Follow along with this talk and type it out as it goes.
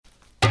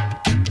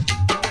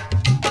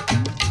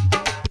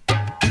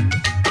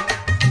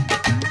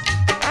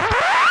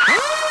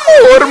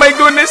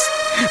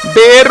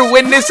Bear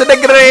witness to the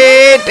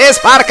greatest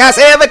podcast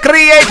ever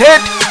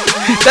created.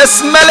 The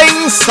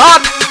Smelling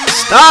Salt,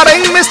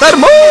 starring Mr.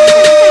 Moonshine.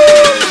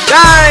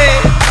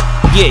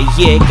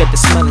 Yeah, get the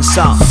smelling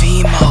salt.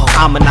 Fimo,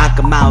 I'ma knock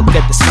him out,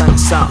 get the smelling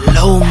salt.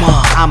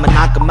 Loma, I'ma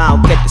knock him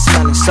out, get the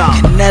smelling salt.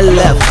 Canelo,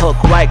 Left hook,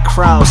 right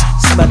cross,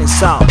 smelling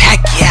salt.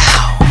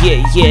 Pacquiao, Yeah,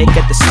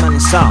 get the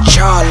smelling salt.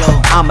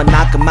 Charlo, I'ma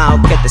knock him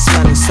out, get the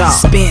smelling salt.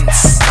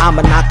 Spence,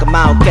 I'ma knock him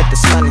out, get the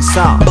smelling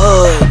salt.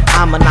 Bud,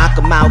 I'ma knock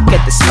him out,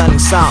 get the smelling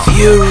salt.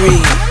 Fury,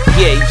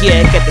 Yeah,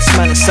 get the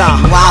smelling salt.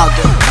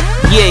 Wilder,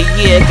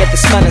 Yeah, get the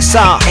smelling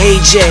salt.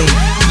 AJ,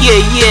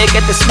 Yeah,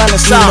 get the smelling you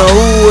salt. know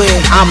who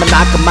it, I'ma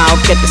knock him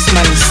out, get the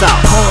smelling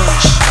salt.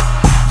 Punch,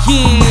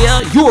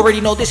 Yeah, you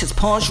already know this is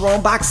Punch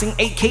Wrong Boxing,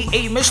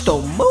 aka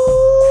Mr.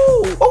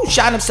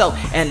 Moonshine himself.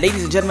 And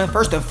ladies and gentlemen,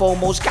 first and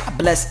foremost, God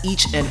bless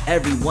each and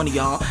every one of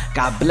y'all.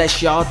 God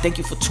bless y'all. Thank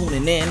you for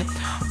tuning in.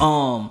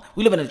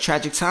 We live in a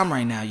tragic time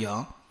right now,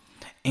 y'all.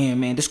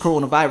 And man, this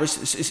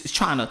coronavirus is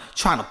trying to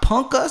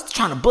punk us,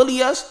 trying to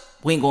bully us.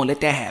 We ain't gonna let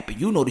that happen.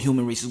 You know the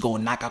human race is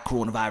gonna knock out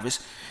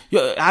coronavirus.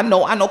 I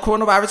know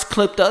coronavirus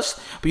clipped us,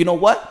 but you know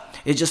what?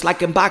 It's just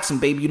like in boxing,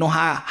 baby. You know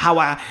how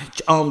I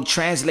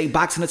translate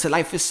boxing into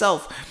life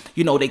itself.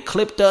 You know, they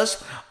clipped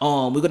us.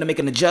 We're gonna make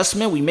an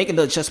adjustment. We're making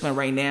the adjustment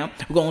right now.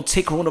 We're gonna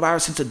take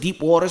coronavirus into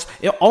deep waters.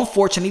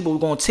 Unfortunately, but we're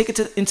gonna take it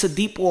into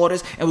deep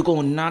waters, and we're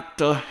gonna knock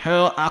the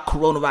hell out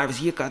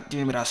coronavirus. Yeah, God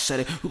damn it, I said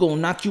it. We're gonna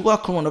knock you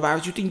out,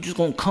 coronavirus. You think you're just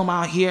gonna come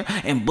out here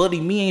and bully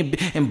me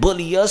and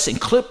bully us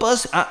and clip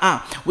us?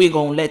 We ain't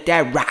gonna let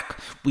that rock.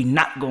 We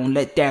not gonna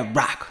let that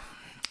rock.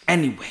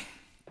 Anyway.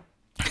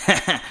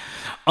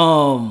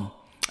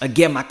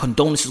 Again, my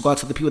condolences go out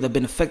to the people that have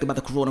been affected by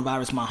the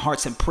coronavirus. My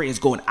hearts and prayers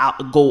go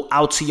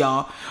out to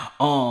y'all.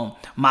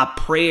 My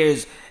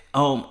prayers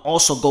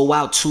also go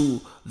out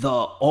to the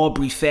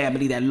Aubrey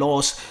family that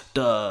lost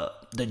the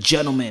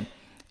gentleman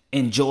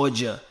in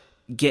Georgia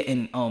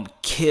getting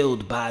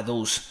killed by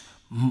those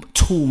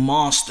two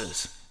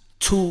monsters.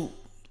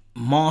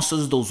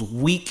 Those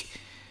weak.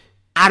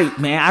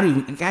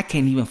 I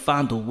can't even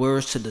find the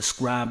words to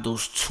describe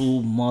those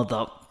two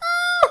mother.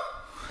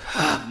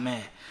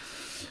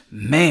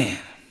 Man,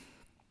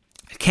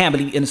 I can't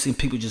believe innocent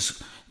people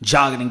just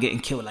jogging and getting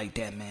killed like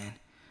that, man.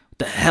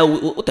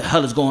 What the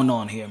hell is going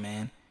on here,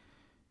 man?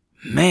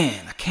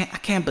 Man, I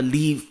can't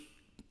believe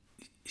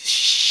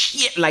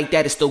shit like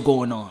that is still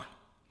going on.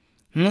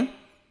 You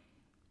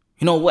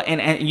know what?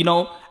 And you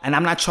know, and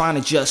I'm not trying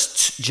to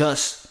just.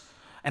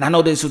 And I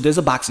know there's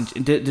a boxing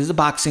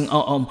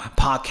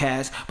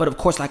podcast, but of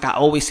course, like I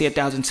always say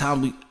 1,000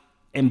 times,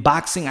 in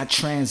boxing, I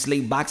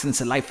translate boxing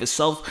into life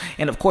itself.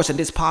 And of course, in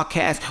this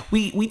podcast,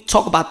 we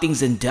talk about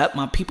things in depth,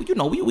 my people. You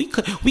know, we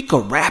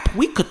could rap,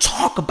 we could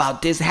talk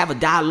about this, have a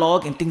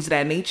dialogue and things of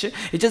that nature.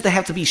 It just doesn't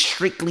have to be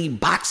strictly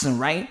boxing,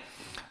 right?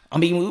 I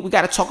mean, we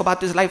got to talk about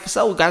this life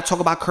itself. We got to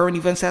talk about current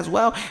events as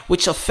well,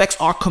 which affects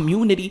our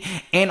community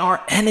and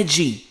our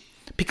energy.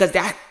 Because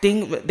that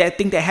thing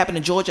that happened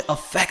in Georgia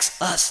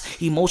affects us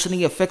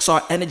emotionally, affects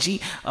our energy.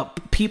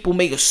 People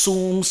may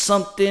assume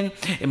something.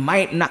 It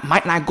might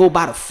not go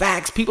by the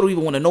facts. People don't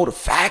even want to know the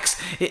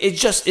facts. And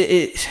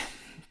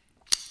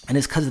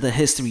it's because of the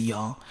history,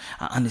 y'all.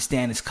 I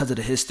understand it's because of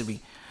the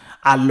history.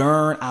 I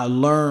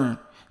learned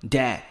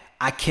that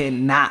I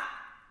cannot,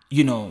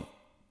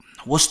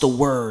 what's the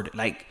word?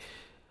 Like,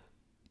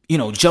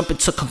 jump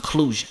into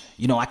conclusion.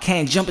 I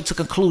can't jump into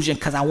conclusion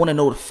because I want to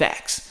know the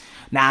facts.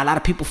 Now, a lot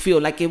of people feel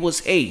like it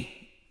was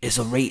it's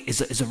a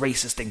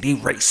racist thing. They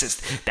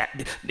racist.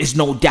 That there's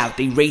no doubt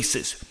they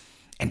racist,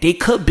 and they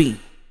could be,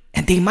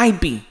 and they might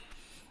be,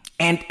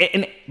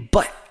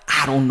 but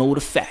I don't know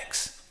the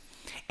facts.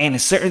 And in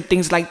certain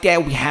things like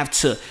that, we have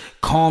to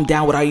calm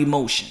down with our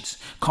emotions.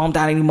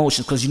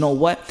 Because you know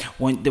what?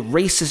 When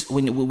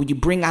you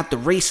bring out the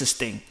racist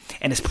thing,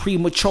 and it's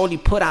prematurely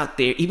put out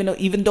there, even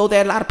though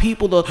there are a lot of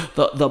people,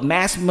 the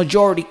mass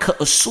majority could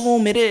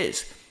assume it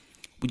is.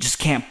 We just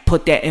can't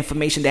put that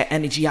information, that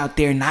energy out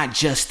there, not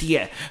just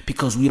yet,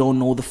 because we don't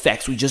know the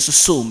facts. We just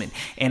assuming.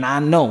 And I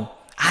know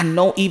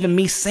even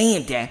me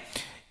saying that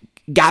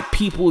got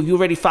people. You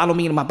already follow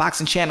me in my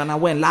boxing channel, and I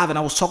went live and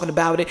I was talking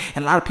about it,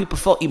 and a lot of people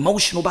felt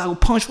emotional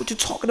about Punch. What you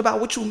talking about?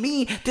 What you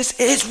mean? This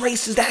is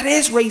racist. That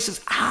is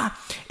racist.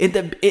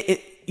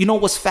 You know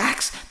what's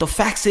facts? The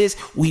facts is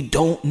we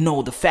don't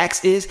know. The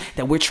facts is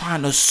that we're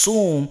trying to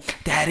assume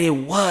that it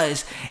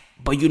was.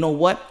 But you know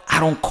what? I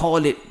don't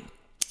call it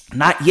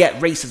not yet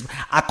racist.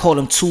 I call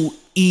them two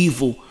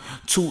evil,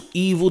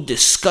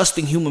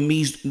 disgusting human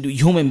beings.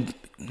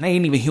 They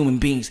ain't even human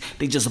beings.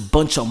 They just a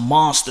bunch of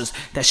monsters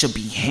that should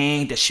be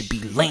hanged, that should be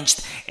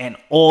lynched, and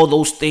all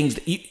those things.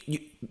 You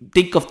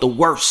think of the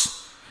worst.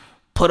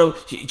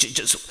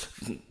 Just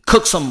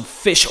cook some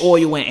fish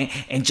oil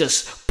and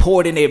just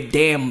pour it in their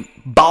damn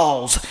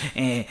balls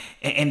and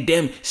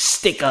then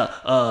stick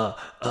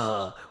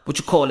what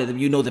you call it,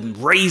 them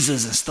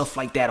razors and stuff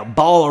like that, a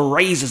ball of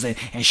razors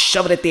and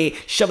shove it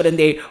in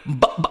their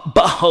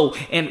butthole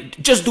and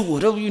just do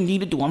whatever you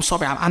need to do. I'm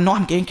sorry, I know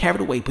I'm getting carried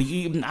away, but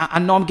I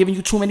know I'm giving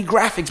you too many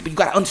graphics, but you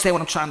gotta understand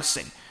what I'm trying to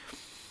say.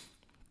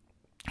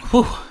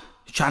 You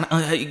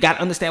got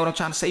to understand what I'm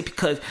trying to say,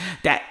 because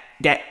that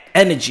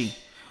energy,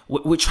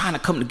 we're trying to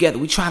come together.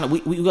 We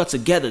got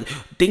together.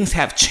 Things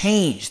have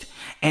changed.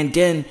 And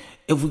then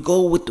if we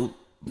go with the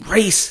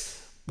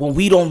race when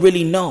we don't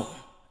really know,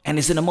 and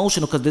it's an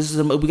emotional, because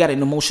we got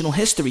an emotional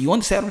history. You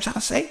understand what I'm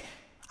trying to say?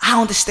 I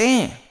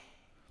understand.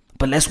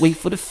 But let's wait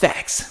for the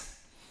facts.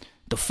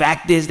 The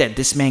fact is that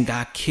this man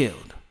got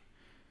killed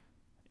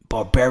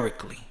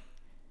barbarically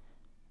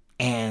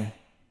and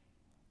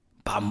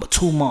by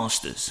two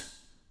monsters.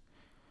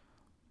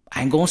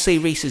 I ain't gonna say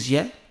racist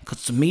yet,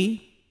 because to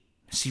me,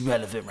 it's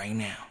irrelevant right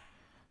now.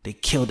 They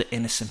killed an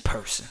innocent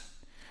person.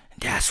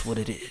 That's what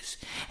it is.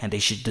 And they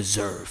should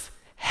deserve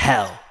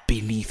hell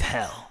beneath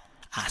hell.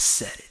 I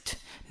said it.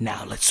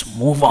 Now let's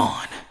move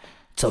on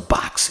to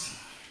boxing.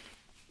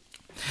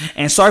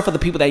 And sorry for the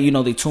people that,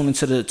 they tune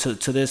into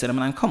to this, and I'm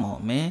like, come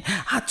on, man.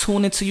 I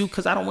tune into you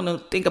because I don't want to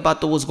think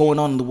about what's going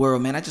on in the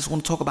world, man. I just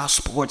want to talk about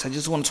sports.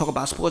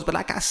 But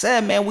like I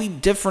said, man, we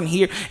different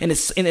here in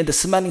the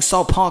Smelling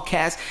Salt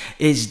podcast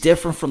is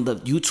different from the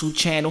YouTube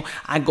channel.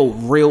 I go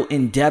real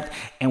in depth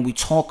and we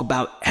talk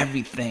about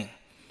everything.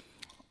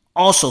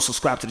 Also,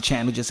 subscribe to the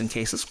channel just in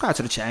case. Subscribe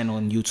to the channel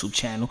and YouTube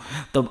channel,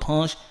 The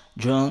Punch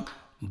Drunk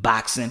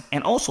Boxing,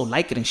 and also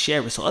like it and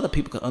share it so other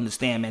people can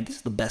understand, man, this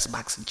is the best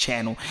boxing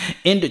channel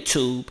in the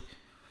tube.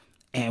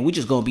 And we're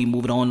just gonna be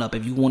moving on up.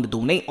 If you want to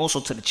donate also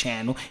to the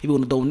channel, if you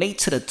want to donate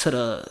to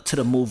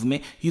the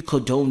movement, you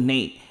could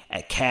donate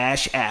at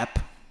Cash App.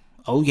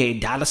 Oh yeah,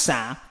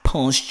 $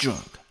 Punch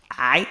Drunk.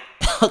 Alright,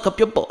 hook up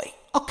your boy.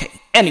 Okay,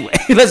 anyway,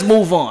 let's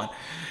move on.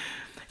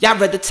 Y'all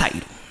read the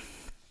title.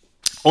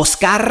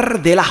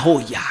 Oscar de la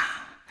Hoya,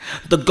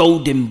 the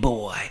golden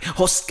boy.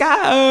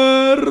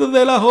 Oscar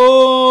de la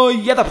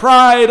Hoya, the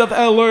pride of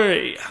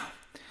LA.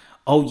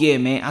 Oh yeah,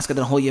 man. Oscar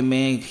de la Hoya,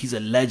 man. He's a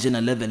legend,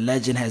 a living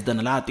legend. Has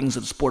done a lot of things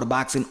in the sport of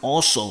boxing.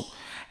 Also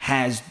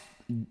has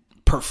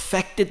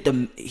perfected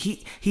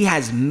he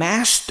has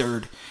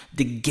mastered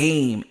the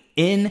game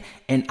in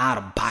and out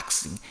of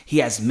boxing. He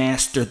has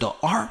mastered the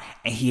art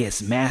and he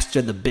has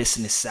mastered the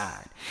business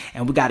side.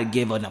 And we gotta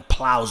give an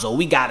applause.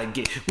 We gotta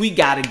give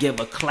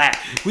a clap.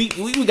 We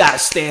gotta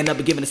stand up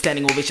and give him a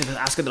standing ovation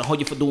to Oscar de la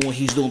Hoya for doing what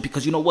he's doing,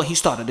 because you know what? He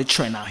started a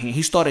trend out here.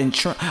 He started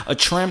a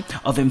trend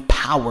of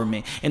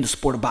empowerment in the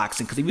sport of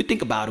boxing. Because if you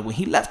think about it, when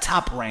he left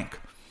Top Rank,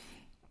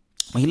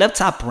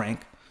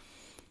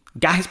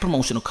 got his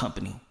promotional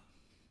company,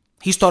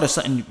 he started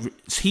something.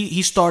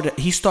 He started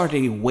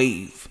a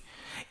wave.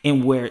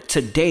 And where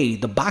today,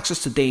 the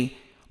boxers today,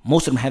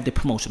 most of them have their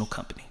promotional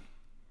company.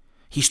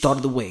 He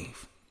started the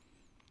wave.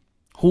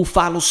 Who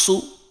followed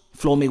suit?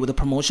 Floyd Mayweather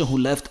promotion, who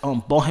left,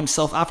 bought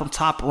himself out from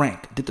Top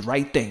Rank, did the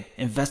right thing,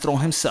 invested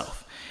on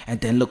himself. And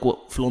then look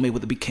what Floyd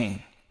Mayweather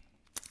became.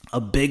 A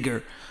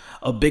bigger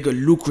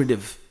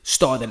lucrative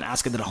star than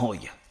Oscar de la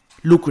Hoya.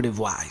 Lucrative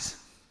wise.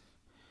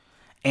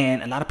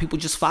 And a lot of people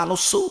just follow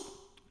suit.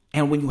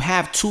 And when you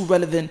have two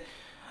relevant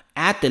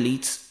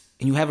athletes,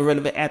 and you have a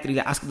relevant athlete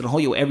like Oscar de la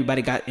Hoya,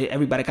 everybody got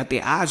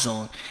their eyes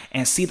on,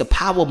 and see the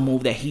power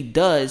move that he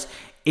does,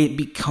 it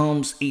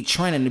becomes a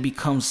trend and it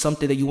becomes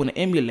something that you want to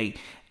emulate.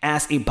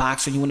 As a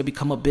boxer, you want to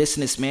become a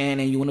businessman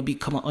and you want to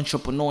become an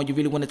entrepreneur. You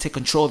really want to take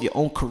control of your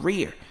own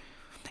career.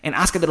 And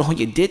Oscar de la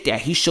Hoya did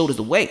that. He showed us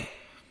the way.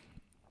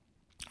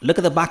 Look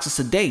at the boxers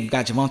today. You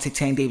got Javante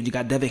Tank Davis. You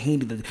got Devin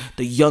Haney,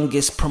 the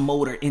youngest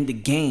promoter in the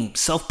game,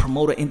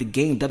 self-promoter in the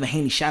game. Devin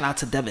Haney, shout out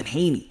to Devin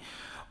Haney.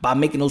 By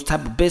making those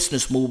type of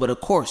business moves. But of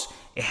course,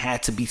 it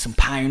had to be some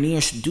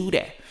pioneers to do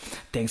that.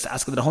 Thanks to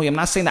Oscar de la Hoya. I'm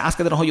not saying that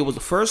Oscar de la Hoya was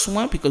the first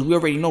one, because we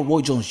already know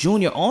Roy Jones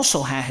Jr.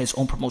 also had his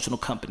own promotional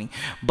company.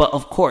 But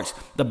of course,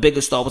 the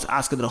biggest star was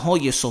Oscar de la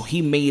Hoya, so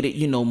he made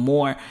it,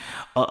 more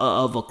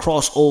of a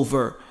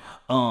crossover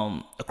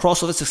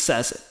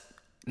success.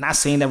 Not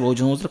saying that Roy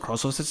Jones was the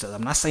crossover success.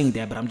 I'm not saying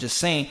that, but I'm just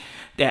saying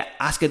that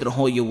Oscar de la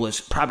Hoya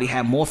probably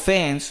had more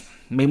fans,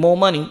 made more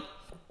money,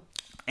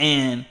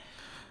 and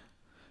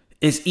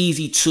it's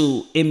easy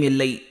to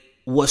emulate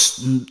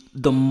what's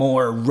the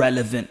more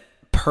relevant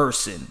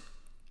person.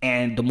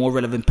 And the more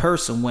relevant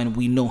person, when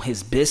we know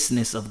his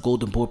business of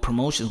Golden Boy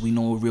Promotions, we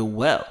know it real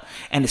well.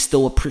 And it's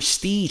still a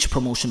prestige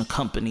promotional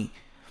company.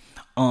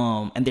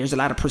 And there's a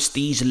lot of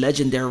prestige,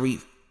 legendary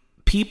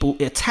people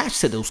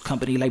attached to those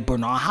companies, like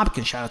Bernard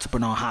Hopkins. Shout out to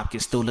Bernard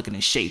Hopkins, still looking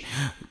in shape.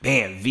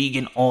 Man,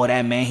 vegan, all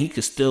that, man. He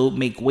could still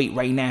make weight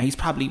right now. He's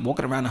probably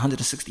walking around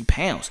 160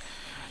 pounds.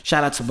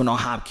 Shout out to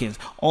Bernard Hopkins.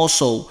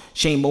 Also,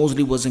 Shane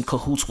Mosley was in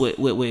cahoots with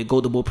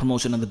Golden Boy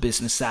Promotion on the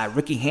business side.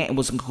 Ricky Hanton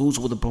was in cahoots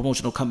with the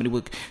promotional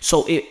company.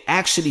 So it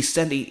actually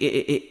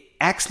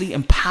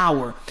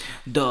empowered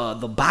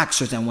the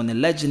boxers. And when the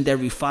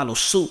legendary follow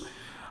suit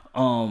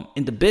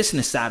in the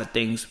business side of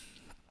things,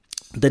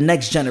 the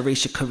next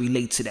generation could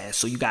relate to that.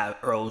 So you got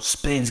Errol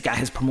Spence, got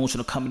his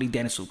promotional company,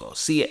 Dennis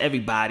Garcia,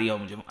 everybody.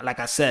 Like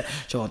I said,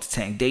 Javante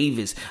Tank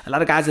Davis. A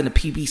lot of guys in the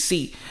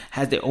PBC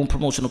has their own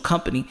promotional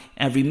company.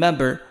 And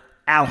remember,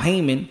 Al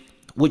Heyman,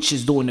 which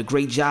is doing a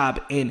great job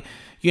in,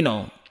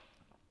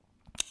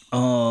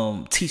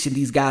 teaching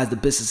these guys the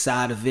business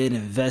side of it,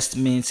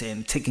 investments,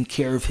 and taking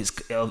care of his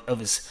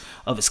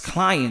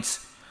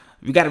clients.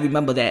 You got to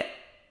remember that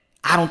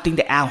I don't think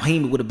that Al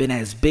Haymon would have been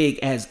as big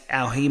as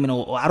Al Haymon,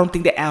 or I don't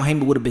think that Al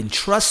Haymon would have been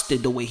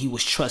trusted the way he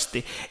was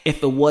trusted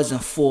if it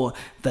wasn't for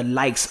the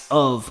likes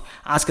of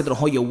Oscar De La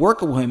Hoya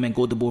working with him and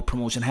Golden Boy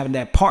Promotion, having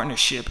that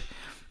partnership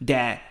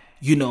that,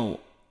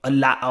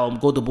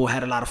 Golden Boy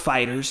had a lot of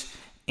fighters.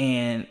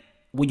 And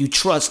when you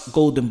trust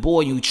Golden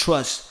Boy, you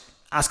trust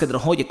Oscar De La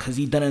Hoya because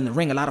he done it in the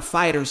ring. A lot of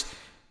fighters,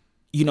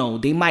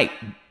 they might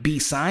be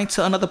signed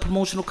to another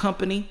promotional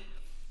company,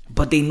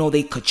 but they know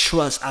they could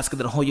trust Oscar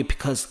De La Hoya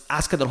because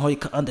Oscar De La Hoya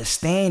could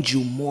understand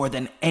you more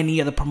than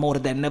any other promoter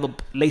that never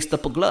laced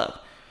up a glove.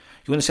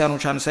 You understand what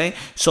I'm trying to say?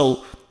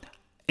 So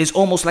it's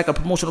almost like a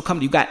promotional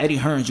company. You got Eddie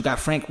Hearns, you got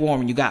Frank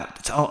Warren, you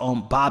got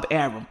Bob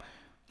Arum.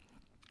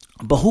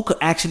 But who could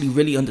actually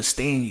really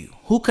understand you?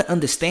 Who could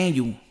understand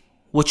you,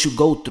 what you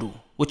go through,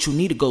 what you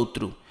need to go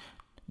through,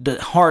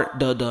 the heart,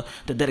 the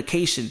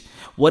dedication,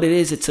 what it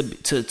is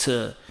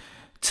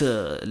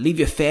to leave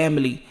your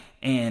family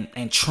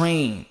and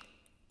train,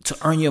 to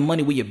earn your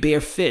money with your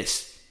bare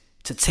fists,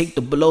 to take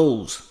the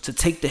blows, to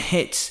take the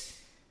hits,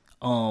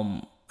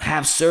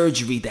 have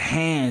surgery, the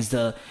hands,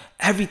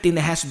 everything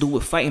that has to do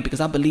with fighting. Because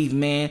I believe,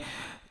 man,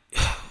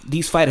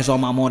 these fighters are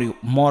my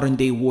modern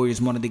day warriors,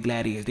 modern day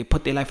gladiators. They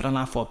put their life on the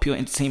line for pure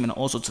entertainment and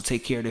also to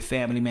take care of their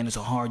family, man. It's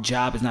a hard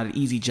job. It's not an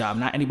easy job.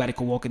 Not anybody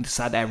can walk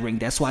inside that ring.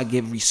 That's why I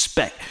give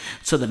respect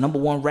to the number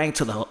 1 rank,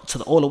 to the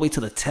all the way to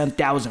the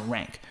 10,000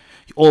 rank.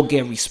 You all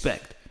get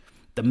respect.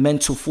 The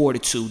mental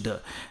fortitude,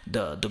 the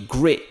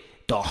grit,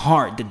 the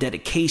heart, the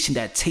dedication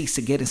that it takes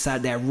to get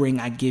inside that ring.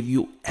 I give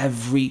you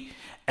every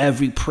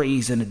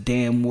praise in the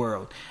damn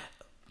world.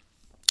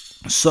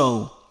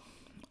 So,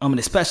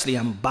 especially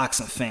I'm a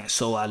boxing fan,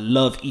 so I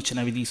love each and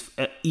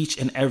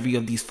every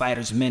of these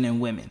fighters, men and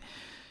women.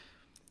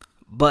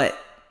 But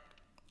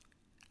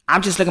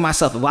I'm just looking at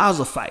myself. If I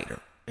was a fighter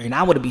and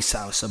I want to be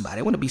signed with somebody,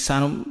 I want to be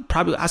signed with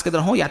probably Oscar De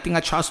La Hoya. I think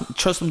I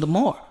trust him the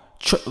more.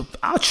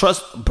 I'll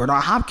trust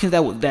Bernard Hopkins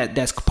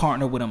that's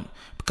partnered with him,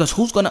 because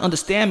who's going to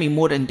understand me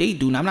more than they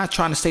do? And I'm not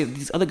trying to say that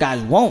these other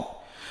guys won't.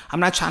 I'm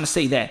not trying to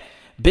say that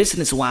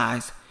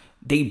business-wise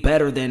they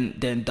better than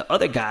the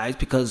other guys,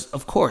 because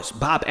of course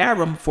Bob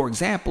Arum, for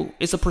example,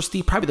 is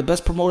probably the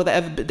best promoter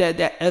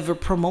that ever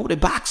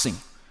promoted boxing.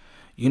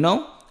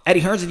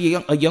 Eddie Hearns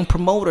is a young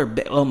promoter.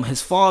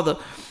 His father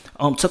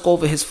took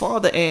over his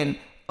father, and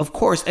of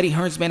course, Eddie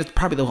Hearns, man, is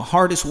probably the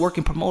hardest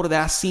working promoter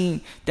that I've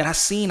seen. I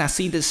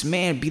seen this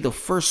man be the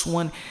first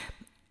one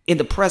in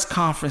the press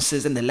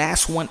conferences and the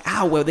last one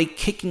out where they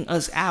kicking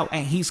us out,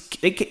 and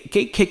they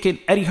kicking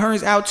Eddie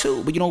Hearns out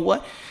too. But you know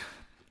what?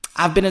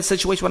 I've been in a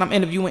situation when I'm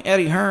interviewing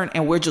Eddie Hearns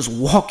and we're just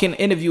walking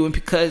interviewing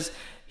because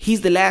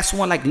he's the last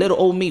one, like little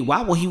old me.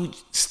 Why will he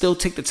still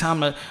take the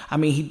time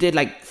he did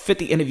like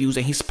 50 interviews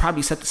and he's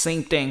probably said the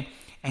same thing,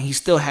 and he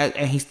still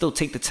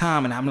take the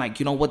time. And I'm like,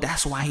 you know what?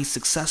 That's why he's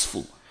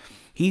successful.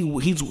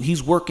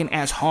 He's working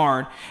as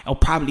hard or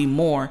probably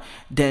more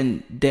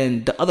than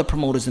the other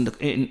promoters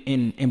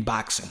in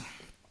boxing.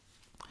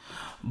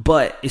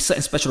 But it's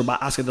something special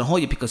about Oscar De La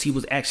Hoya because he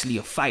was actually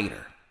a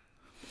fighter.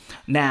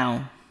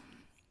 Now,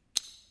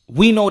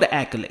 we know the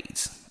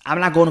accolades. I'm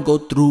not going to go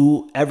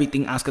through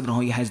everything Oscar De La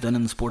Hoya has done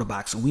in the sport of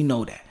boxing. We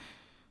know that.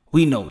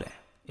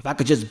 If I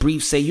could just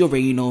brief say, you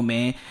already know,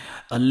 man.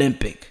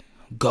 Olympic,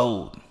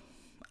 gold,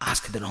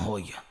 Oscar De La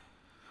Hoya.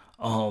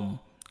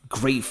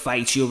 Great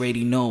fights, you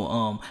already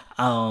know.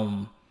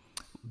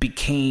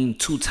 Became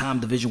 2-time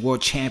division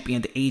world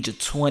champion at the age of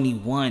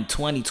 21,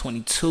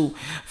 22.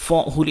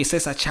 Fought Julio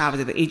Cesar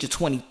Chavez at the age of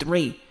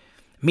 23.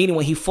 Meaning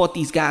when he fought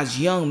these guys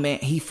young, man,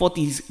 he fought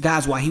these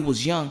guys while he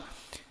was young.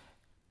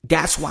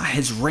 That's why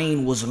his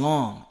reign was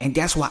long. And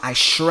that's why I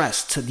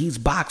stress to these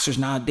boxers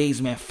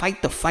nowadays, man,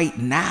 fight the fight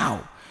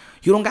now.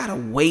 You don't gotta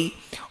wait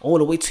all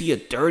the way till you're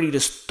 30 to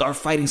start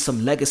fighting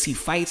some legacy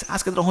fights.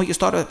 Oscar De La Hoya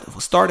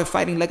started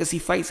fighting legacy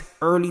fights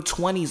early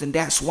 20s, and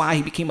that's why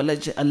he became a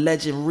legend.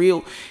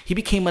 He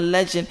became a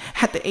legend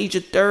at the age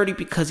of 30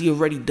 because he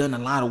already done a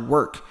lot of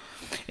work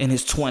in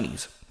his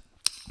 20s.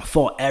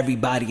 Fought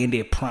everybody in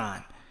their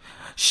prime.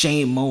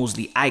 Shane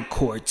Mosley, Ike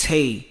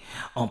Cortez,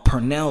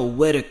 Pernell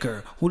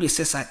Whitaker, Julio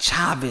Cesar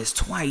Chavez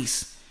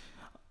twice.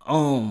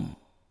 Mayorga,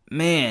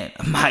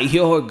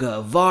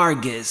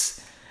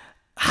 Vargas,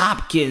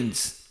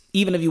 Hopkins,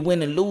 even if you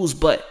win and lose,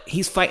 but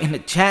he's fighting the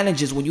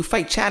challenges. When you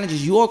fight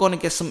challenges, you are going to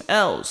get some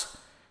L's.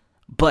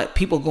 But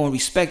people are going to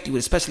respect you,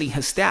 especially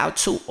his style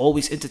too.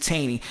 Always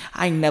entertaining.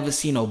 I ain't never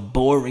seen a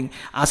boring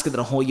Oscar De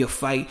La Hoya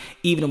fight,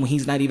 even when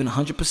he's not even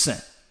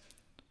 100%.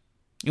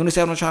 You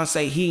understand what I'm trying to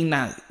say? He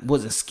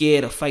wasn't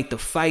scared to fight the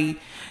fight.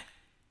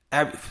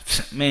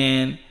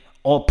 Man,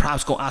 all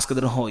props go Oscar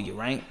De La Hoya,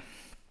 right?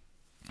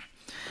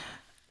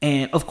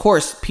 And of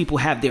course, people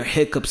have their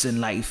hiccups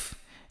in life,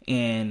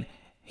 and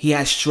he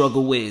has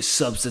struggled with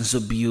substance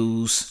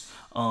abuse.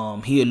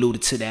 He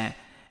alluded to that,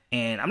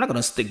 and I'm not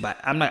gonna stick by.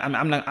 I'm not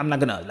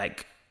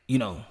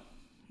gonna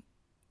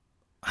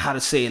how to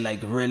say it,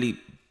 like really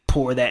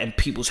pour that in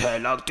people's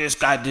head. Like this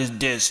guy did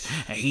this,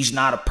 and he's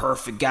not a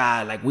perfect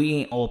guy. Like we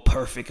ain't all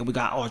perfect, and we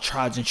got all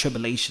trials and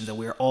tribulations, and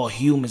we're all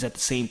humans at the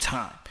same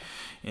time.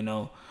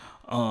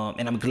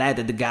 And I'm glad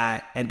that the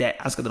guy and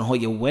that Oscar De La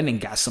Hoya went and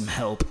got some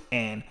help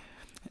and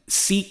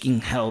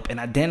seeking help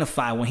and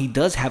identify when he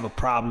does have a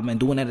problem and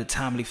doing it in a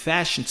timely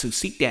fashion to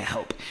seek that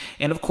help.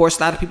 And of course,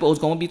 a lot of people was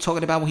going to be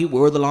talking about when he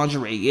wore the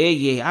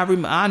lingerie.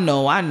 I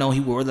know he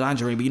wore the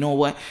lingerie, but you know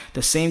what?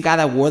 The same guy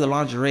that wore the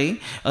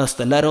lingerie,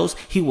 stilettos,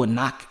 he would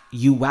knock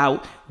you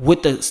out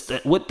with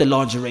the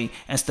lingerie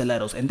and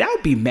stilettos. And that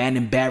would be mad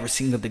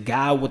embarrassing if the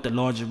guy with the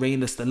lingerie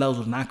and the stilettos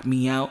would knock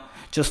me out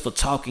just for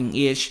talking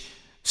ish.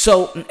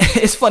 So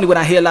it's funny when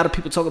I hear a lot of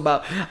people talk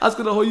about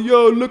Oscar De La Hoya,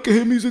 yo, look at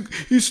him,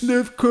 he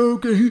sniffed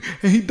coke and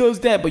he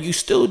does that, but you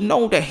still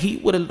know that he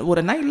with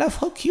a night left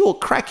hook, he will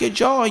crack your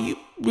jaw and you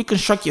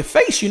reconstruct your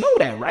face. You know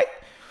that, right?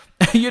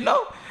 You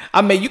know,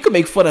 I mean, you can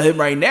make fun of him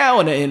right now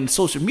in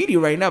social media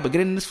right now, but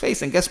get in his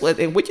face and guess what?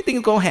 And what you think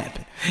is gonna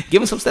happen?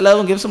 Give him some stiletto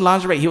and give him some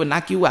lingerie, he will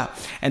knock you out,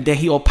 and then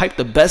he'll pipe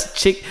the best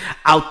chick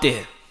out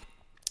there.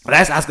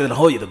 That's Oscar De La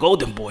Hoya, the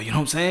golden boy. You know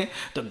what I'm saying?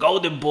 The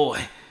golden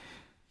boy.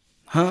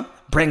 Huh?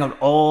 Bring out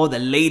all the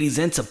ladies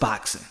into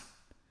boxing.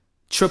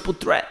 Triple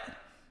threat.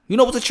 You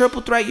know what's a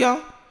triple threat,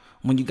 y'all?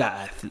 When you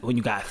got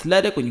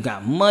athletic, when you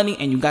got money,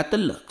 and you got the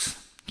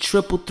looks.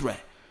 Triple threat.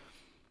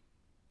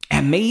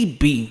 And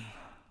maybe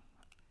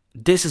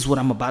this is what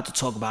I'm about to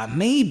talk about.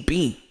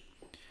 Maybe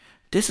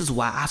this is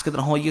why Oscar De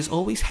La Hoya is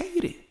always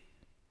hated.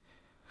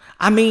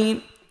 I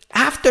mean,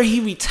 after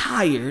he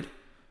retired,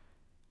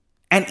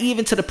 and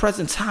even to the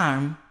present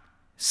time,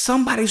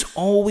 somebody's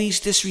always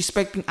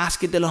disrespecting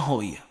Oscar De La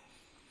Hoya.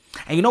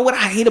 And you know what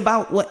I hate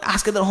about what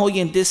Oscar De La Hoya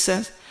in this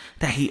sense?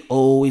 That he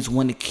always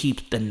want to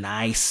keep the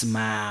nice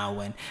smile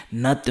and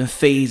nothing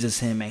phases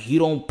him and he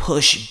don't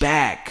push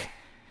back.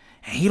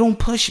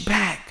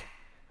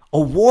 A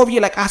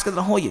warrior like Oscar De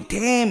La Hoya,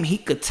 damn, he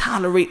could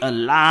tolerate a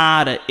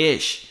lot of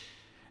ish.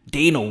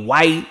 Dana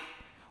White,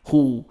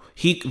 who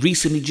he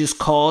recently just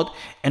called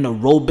an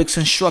aerobics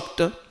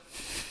instructor.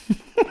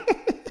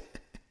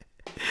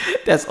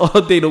 That's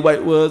all Dana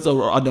White was, an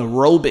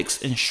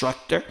aerobics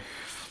instructor.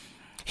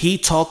 He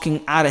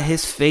talking out of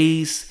his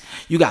face.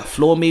 You got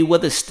Floyd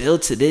Mayweather still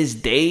to this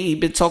day. He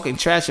been talking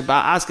trash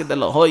about Oscar De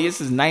La Hoya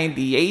since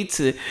 98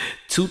 to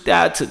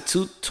 2000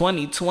 to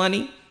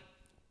 2020.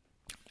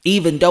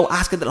 Even though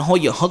Oscar De La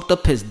Hoya hooked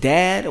up his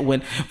dad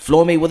when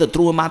Floyd Mayweather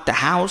threw him out the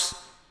house,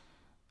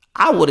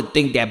 I would have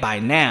think that by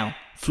now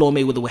Floyd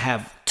Mayweather would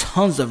have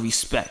tons of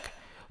respect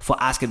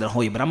for Oscar De La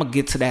Hoya. But I'm going to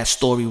get to that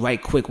story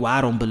right quick why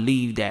I don't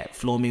believe that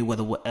Floyd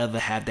Mayweather will ever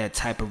have that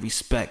type of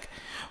respect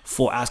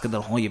for Oscar De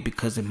La Hoya,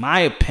 because in my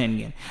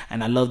opinion,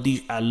 and I love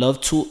these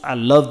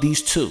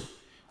two.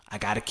 I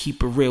gotta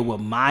keep it real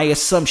with my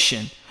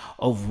assumption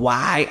of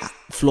why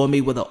Floyd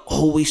Mayweather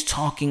always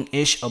talking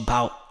ish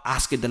about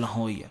Oscar De La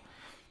Hoya,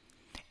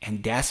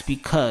 and that's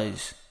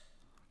because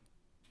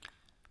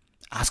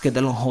Oscar De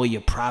La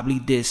Hoya probably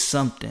did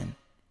something,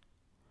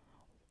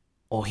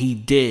 or he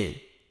did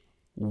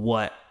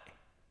what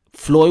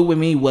Floyd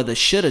Mayweather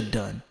should have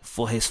done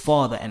for his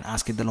father, and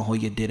Oscar De La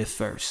Hoya did it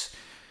first.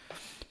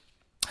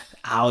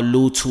 I'll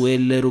allude to it a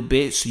little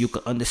bit so you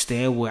can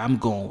understand where I'm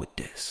going with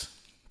this.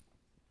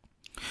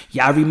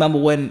 Y'all remember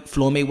when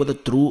Floyd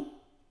Mayweather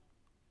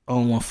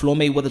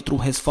threw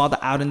his father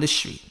out in the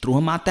street, threw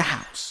him out the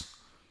house.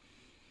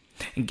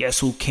 And guess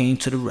who came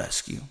to the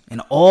rescue?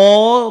 And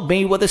all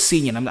Mayweather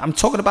Senior. I'm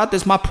talking about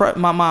this my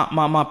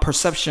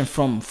perception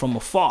from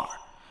afar.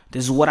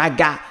 This is what I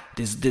got.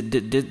 This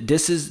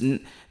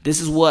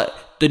is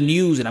what the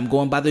news, and I'm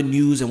going by the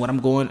news and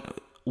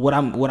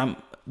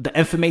the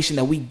information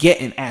that we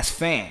getting as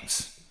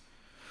fans.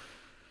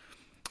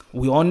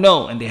 We all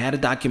know, and they had a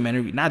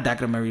not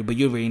documentary, but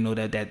you already know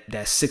that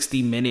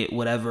 60-minute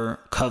whatever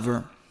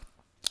cover.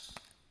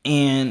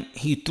 And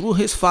he threw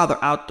his father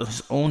out of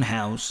his own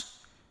house.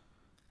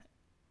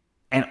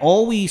 And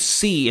all we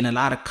see in a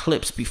lot of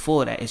clips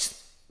before that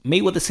is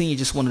Mayweather Sr.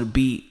 just wanted to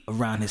be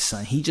around his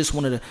son. He just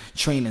wanted to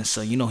train his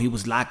son. You know, he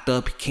was locked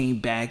up, he came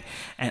back,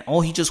 and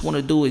all he just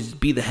wanted to do is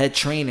be the head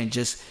trainer and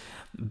just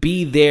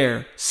be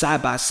there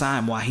side by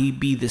side while he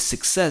be the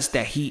success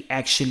that he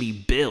actually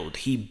build.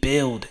 He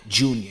build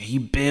Junior. He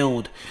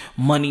build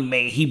Money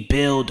May. He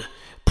build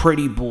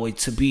Pretty Boy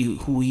to be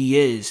who he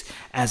is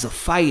as a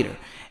fighter.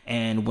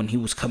 And when he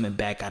was coming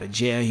back out of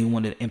jail, he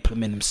wanted to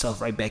implement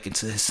himself right back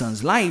into his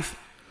son's life.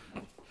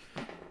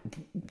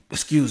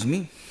 Excuse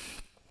me.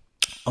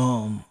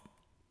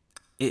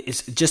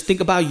 It's just think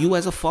about you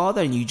as a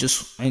father, and you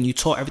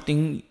taught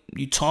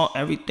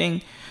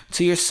everything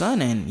to your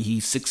son, and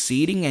he's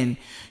succeeding, and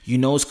you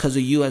know it's because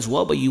of you as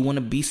well, but you want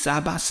to be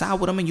side by side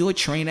with him, and you're a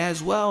trainer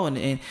as well.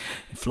 And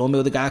Floyd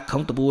Mayweather got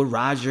comfortable with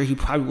Roger. He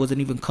probably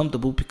wasn't even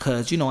comfortable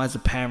because, you know, as a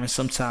parent,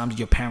 sometimes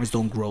your parents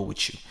don't grow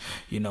with you.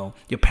 You know,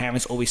 your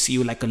parents always see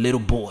you like a little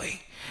boy,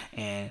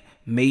 and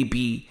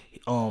maybe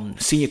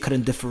Senior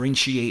couldn't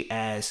differentiate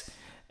as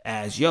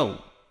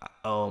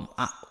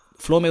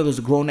Floyd Mayweather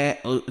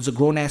is a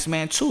grown ass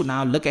man too.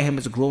 Now look at him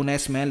as a grown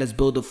ass man. Let's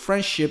build a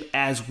friendship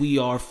as we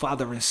are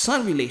father and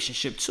son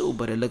relationship too.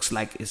 But it looks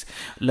like it's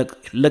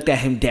looked at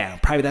him down.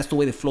 Probably that's the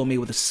way that Floyd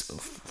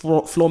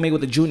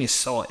Mayweather Jr.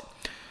 saw it.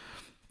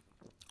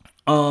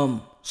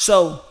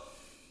 So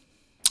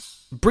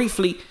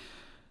briefly,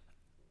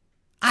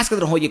 Oscar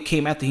De La Hoya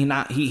came after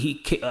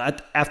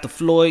after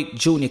Floyd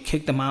Jr.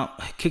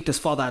 kicked his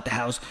father out the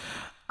house.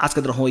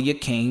 Oscar De La Hoya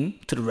came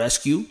to the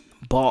rescue,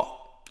 bought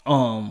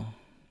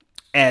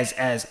as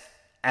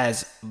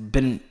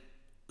been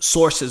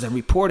sources and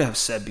reporters have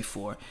said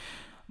before,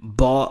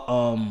 bought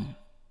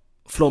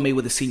Floyd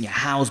Mayweather Sr.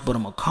 house, bought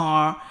him a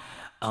car,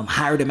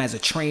 hired him as a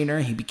trainer.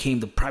 He became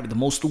probably the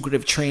most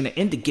lucrative trainer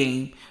in the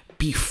game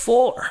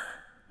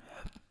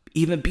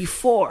even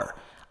before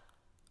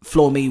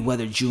Floyd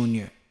Mayweather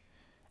Jr.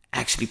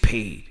 actually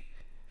paid.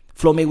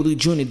 Floyd Mayweather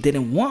Jr.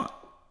 didn't want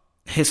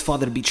his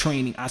father to be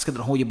training Oscar De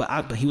La Hoya,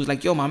 but he was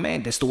like, yo, my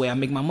man, that's the way I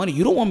make my money.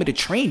 You don't want me to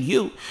train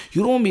you.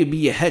 You don't want me to be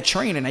your head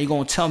trainer. Now you're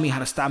going to tell me how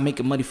to stop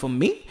making money from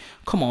me?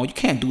 Come on, you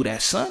can't do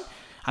that, son.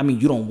 I mean,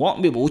 you don't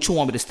want me, but what you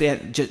want me to stay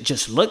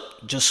just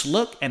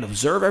look and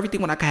observe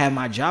everything when I can have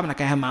my job and I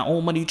can have my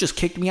own money? You just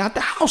kicked me out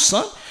the house,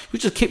 son. You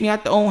just kicked me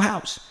out the own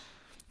house.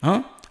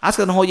 Huh?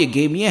 Oscar De La Hoya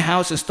gave me a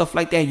house and stuff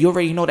like that. You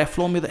already know that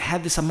Floyd Mayweather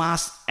had this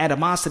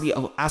animosity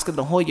of Oscar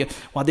De La Hoya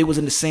while they was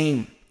in the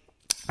same,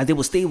 and they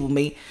were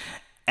stablemate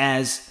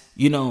as,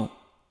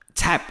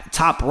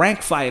 top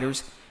rank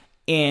fighters.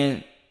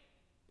 And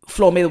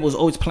Floyd Mayweather was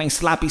always playing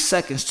sloppy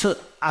seconds to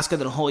Oscar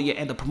De La Hoya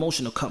and the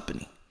promotional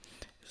company.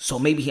 So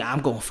maybe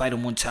I'm going to fight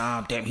him one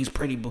time. Damn, he's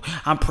pretty boy.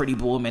 I'm pretty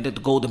boy, man. They're the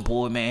golden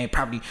boy, man.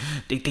 Probably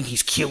they think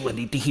he's killing.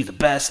 They think he's the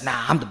best.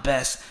 Nah, I'm the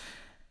best.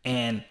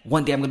 And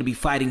one day I'm going to be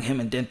fighting him.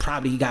 And then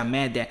probably he got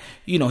mad that,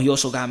 he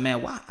also got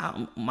mad.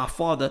 Why my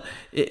father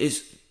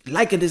is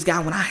liking this guy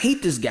when I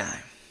hate this guy.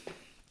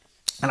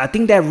 And I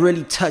think that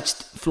really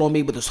touched Floyd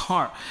Mayweather's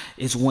heart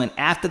is when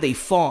after they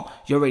fought,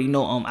 you already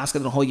know, Oscar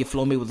De La Hoya,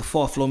 Floyd Mayweather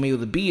fought, Floyd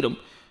Mayweather beat him.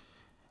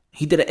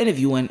 He did an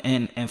interview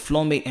and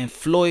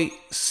Floyd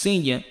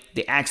Sr.,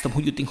 they asked him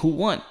who you think who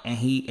won.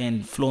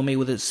 And Floyd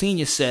Mayweather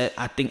Sr. said,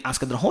 I think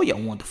Oscar De La Hoya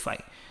won the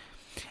fight.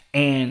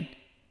 And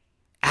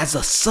as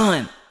a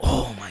son,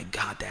 oh my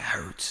God, that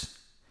hurts.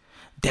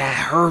 That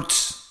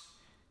hurts.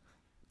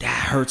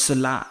 That hurts a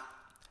lot.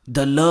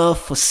 The love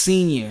for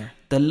Senior,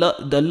 the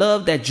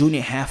love that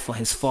Junior had for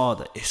his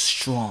father is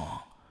strong.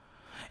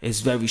 It's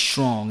very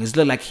strong. It's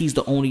like he's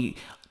the only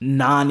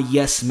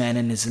non-yes man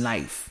in his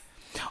life.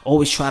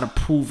 Always try to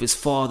prove his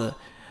father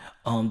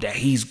that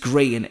he's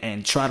great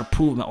and try to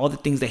prove him all the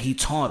things that he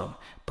taught him.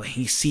 But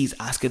he sees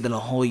Oscar De La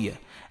Hoya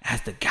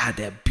as the guy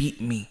that beat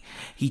me.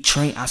 He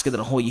trained Oscar De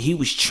La Hoya. He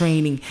was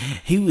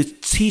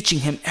teaching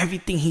him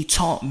everything he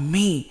taught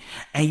me.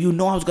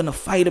 And I was going to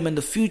fight him in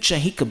the future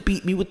and he could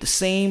beat me with the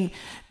same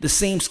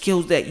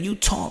skills that you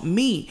taught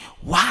me.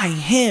 Why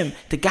him?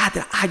 The guy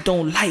that I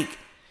don't like,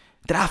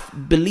 that I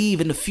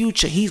believe in the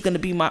future, he's going to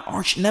be my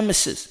arch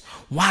nemesis.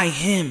 Why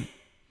him?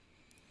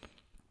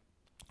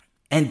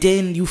 And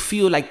then you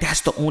feel like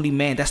that's the only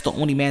man that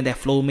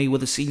Floyd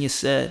Mayweather Sr.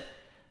 said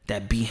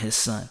that beat his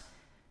son.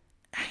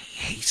 And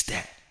he hates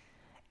that.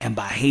 And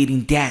by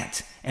hating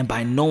that, and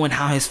by knowing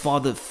how his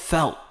father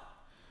felt,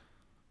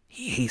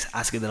 he hates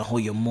Oscar De La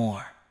Hoya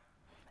more.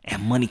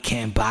 And money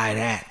can't buy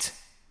that.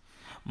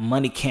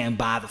 Money can't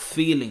buy the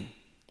feeling.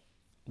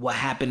 What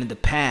happened in the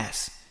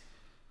past.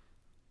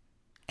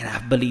 And I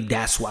believe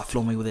that's why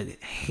Floyd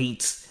Mayweather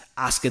hates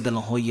Oscar De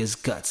La Hoya's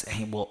guts. And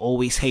he will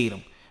always hate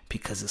him.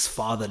 Because his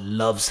father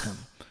loves him.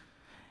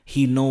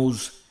 He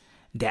knows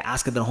that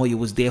Oscar De La Hoya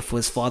was there for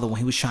his father when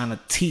he was trying to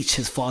teach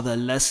his father a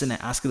lesson,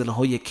 and Oscar De La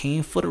Hoya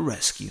came for the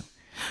rescue.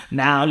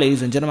 Now,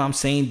 ladies and gentlemen, I'm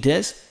saying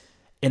this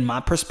in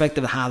my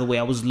perspective, how the way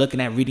I was looking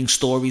at reading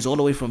stories all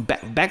the way from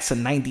back to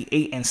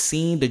 '98 and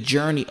seeing the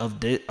journey of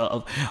the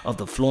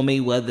Floyd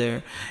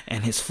Mayweather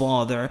and his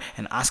father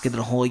and Oscar De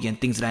La Hoya and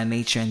things of that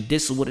nature. And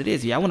this is what it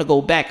is. Yeah, I want to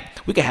go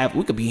back. We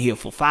could be here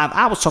for 5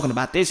 hours talking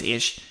about this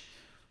ish.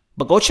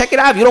 But go check it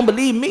out if you don't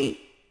believe me.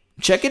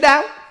 Check it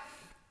out.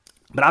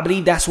 But I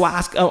believe that's why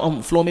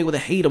Floyd Mayweather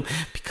hate him.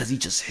 Because he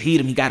just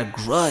hate him. He got a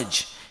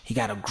grudge.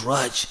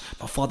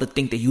 My father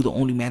think that you the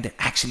only man that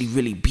actually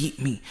really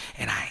beat me.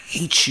 And I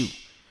hate you.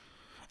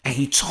 And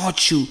he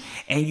taught you.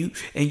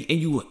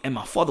 And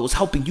my father was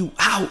helping you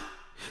out.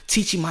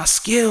 Teaching my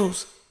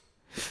skills.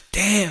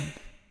 Damn.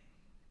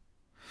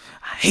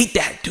 I hate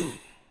that dude.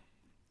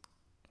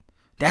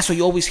 That's what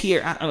you always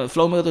hear.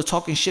 Floyd Mayweather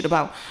talking shit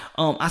about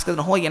Oscar De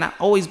La Hoya,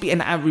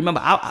 and I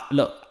remember.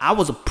 I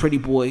was a Pretty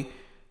Boy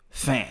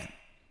fan.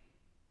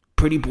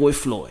 Pretty Boy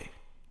Floyd,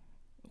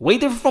 way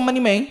different from Money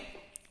Man.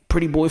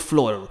 Pretty Boy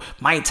Floyd,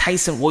 Mike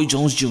Tyson, Roy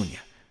Jones Jr.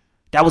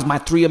 That was my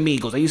three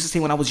amigos. I used to say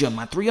when I was young,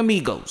 my three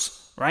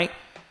amigos, right?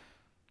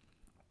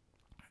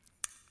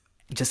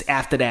 Just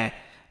after that,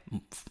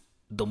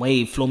 the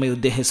way Floyd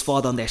Mayweather did his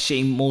father on that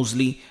Shane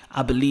Mosley,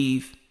 I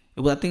think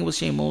it was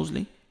Shane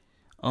Mosley.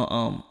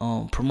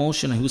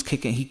 Promotion, and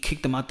he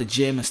kicked him out the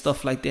gym and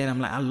stuff like that. I'm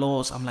like, I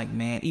lost. I'm like,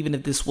 man, even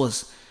if this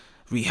was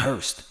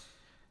rehearsed,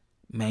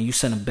 man, you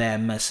sent a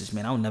bad message,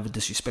 man. I would never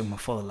disrespect my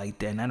father like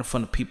that, not in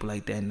front of people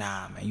like that.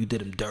 Nah, man, you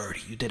did him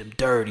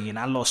dirty. And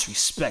I lost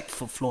respect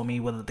for Floyd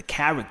Mayweather, the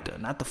character,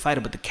 not the fighter,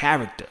 but the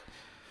character.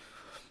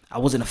 I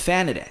wasn't a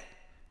fan of that.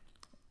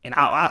 And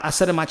I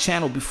said in my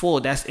channel before,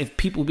 that's if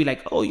people be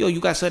like, oh, yo, you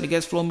got something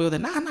against Floyd Mayweather.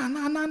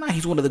 Nah.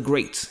 He's one of the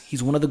greats.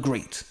 He's one of the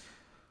greats.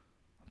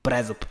 But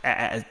as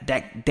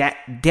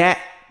that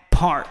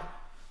part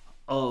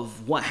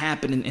of what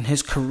happened in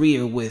his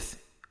career with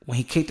when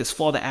he kicked his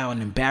father out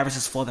and embarrassed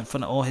his father in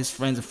front of all his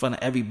friends, in front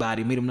of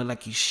everybody, made him look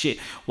like he's shit.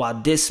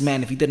 While this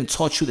man, if he didn't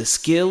taught you the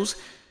skills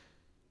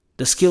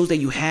that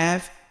you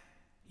have,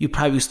 you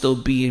probably still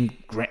be in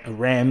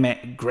Grand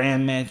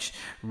Match,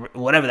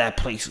 whatever that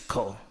place is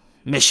called,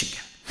 Michigan.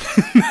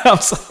 I'm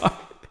sorry.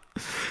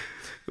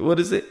 What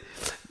is it?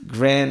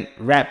 Grand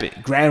Rapid,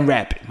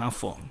 my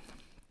fault.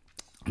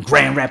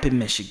 Grand Rapid,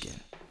 Michigan.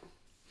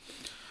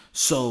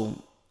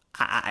 So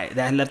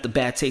that left a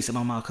bad taste in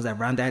my mouth because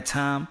around that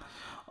time,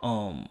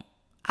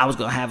 I was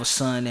gonna have a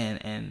son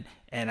and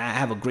I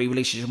have a great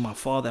relationship with my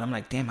father. And I'm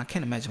like, damn, I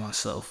can't imagine my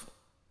son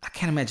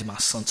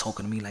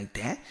talking to me like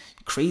that.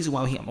 Crazy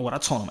what I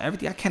told him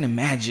everything. I can't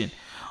imagine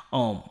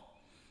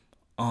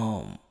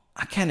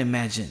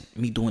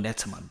me doing that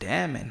to my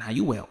dad, man. Now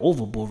you went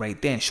overboard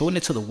right there and showing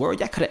it to the world.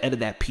 Y'all could have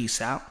edited that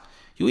piece out.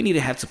 You wouldn't need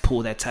to have to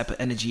pull that type of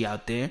energy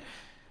out there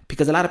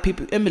because a lot of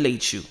people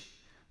emulate you.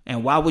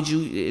 And why would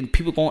you? And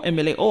people gonna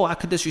emulate. Oh, I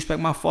could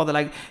disrespect my father.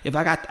 Like if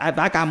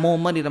I got more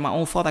money than my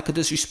own father, I could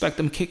disrespect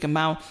him, kick him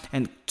out,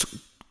 and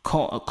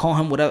call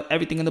him whatever,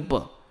 everything in the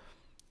book.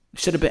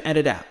 Should have been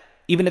edited out.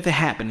 Even if it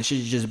happened, it should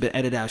have just been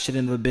edited out. Should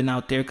have never been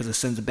out there because it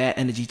sends a bad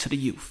energy to the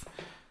youth.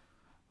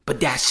 But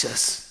that's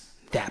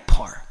just that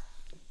part.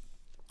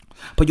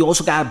 But you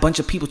also got a bunch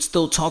of people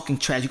still talking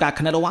trash. You got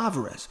Canelo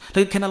Alvarez.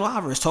 Look at Canelo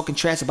Alvarez talking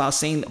trash about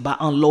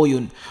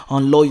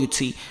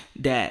unloyalty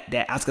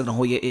that Oscar de la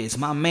Hoya is.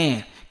 My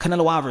man,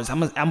 Canelo Alvarez. I'm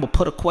gonna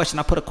put a question.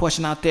 I put a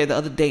question out there the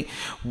other day.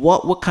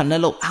 What would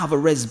Canelo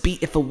Alvarez be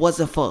if it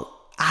wasn't for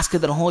Oscar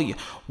de la Hoya?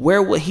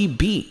 Where would he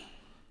be?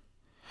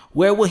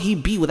 Where would he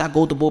be without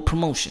Golden Boy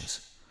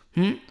Promotions?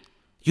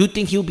 You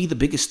think he'll be the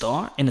biggest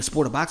star in the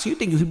sport of boxing? You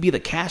think he'll be the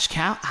cash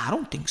cow? I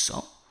don't think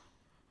so.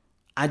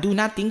 I do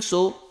not think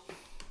so.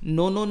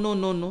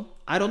 No.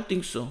 I don't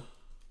think so.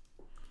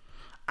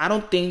 I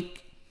don't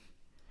think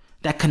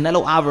that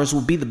Canelo Alvarez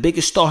will be the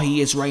biggest star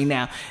he is right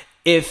now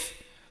if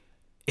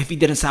he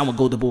didn't sign with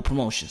Golden Boy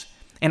Promotions.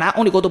 And I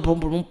only go to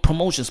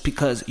Promotions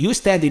because you're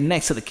standing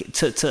next to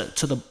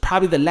the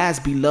probably the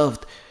last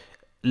beloved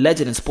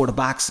legend in sport of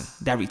boxing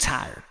that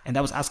retired, and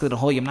that was Oscar de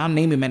la Hoya. I'm not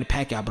naming Manny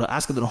Pacquiao, but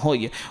Oscar de la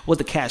Hoya was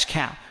the cash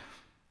cow.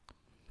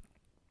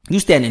 You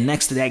standing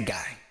next to that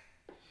guy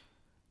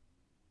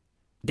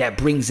that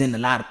brings in a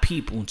lot of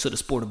people into the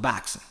sport of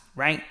boxing,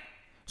 right?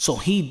 So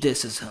he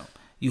disses him.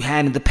 You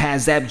had in the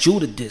past Zab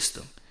Judah dissed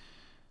him.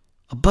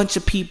 A bunch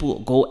of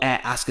people go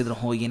at Oscar de la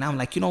Hoya, and I'm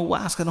like, you know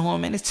what, Oscar de la Hoya,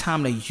 man, it's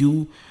time that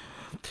you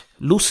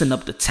loosen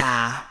up the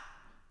tie.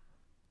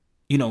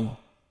 You know,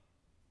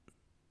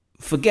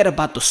 forget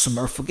about the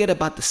smirk, forget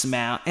about the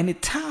smile, and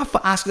it's time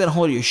for Oscar de la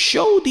Hoya to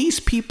show these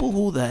people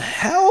who the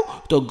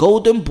hell the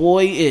Golden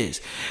Boy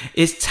is.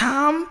 It's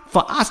time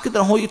for Oscar de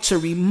la Hoya to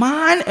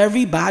remind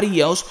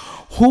everybody else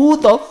who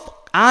the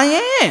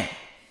I am.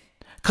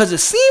 Because it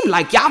seemed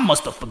like y'all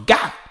must have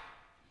forgot.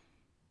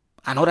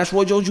 I know that's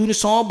Roy Jones Jr.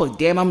 song, but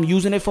damn, I'm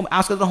using it from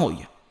Oscar de la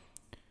Hoya.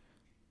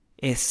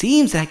 It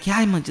seems like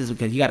y'all must just,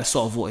 because you got a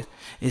soft voice.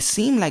 It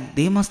seemed like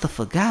they must have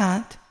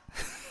forgot.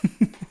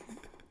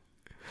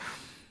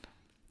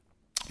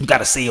 You got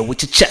to say it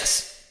with your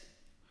chest.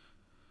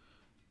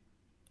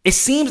 It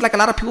seems like a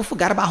lot of people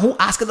forgot about who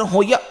Oscar de la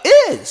Hoya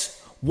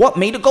is. What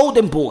made a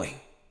Golden Boy.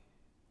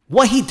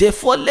 What he did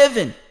for a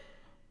living.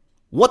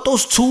 What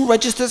those two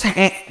registered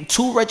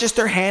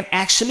hand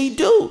actually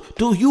do.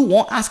 Do you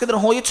want Oscar de la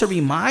Hoya to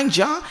remind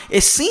y'all?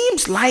 It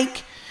seems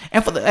like,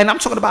 and I'm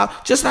talking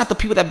about just not the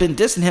people that been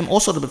dissing him,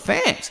 also the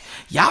fans.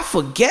 Y'all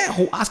forget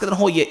who Oscar de la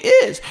Hoya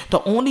is.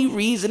 The only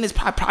reason is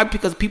probably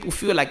because people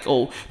feel like,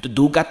 oh, the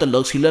dude got the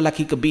looks. He look like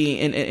he could be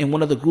in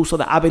one of the groups of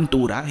the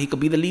Aventura. He could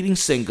be the leading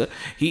singer.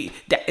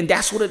 And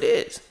that's what it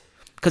is.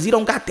 Because he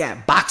don't got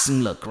that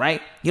boxing look, right?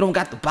 He don't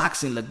got the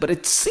boxing look. But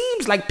it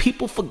seems like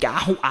people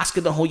forgot who Oscar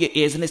de la Hoya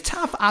is. And it's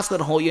time for Oscar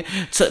de la Hoya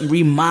to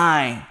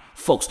remind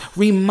folks.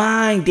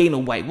 Remind Dana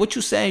White. What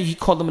you saying? He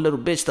called him a little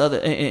bitch the other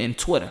in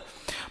Twitter.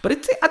 But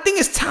I think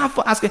it's time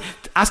for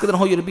Oscar de la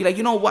Hoya to be like,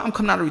 you know what? I'm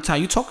coming out of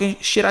retirement. You talking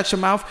shit out your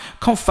mouth?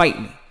 Come fight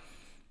me.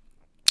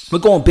 We're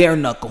going bare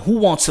knuckle. Who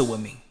wants it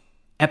with me?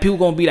 And people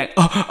going to be like,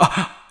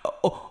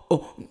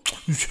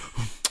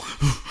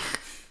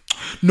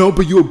 no,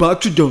 but you're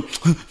about to do.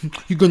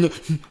 You're going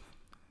to.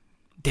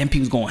 Then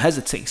people's going to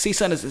hesitate. Say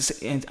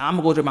something, and I'm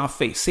going to go to my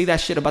face. Say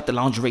that shit about the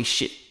lingerie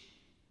shit.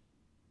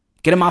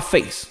 Get in my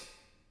face.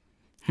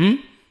 You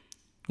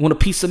want a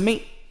piece of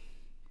meat?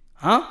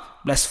 Huh?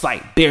 Let's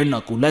fight. Bare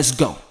knuckle. Let's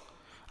go.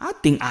 I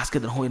think Oscar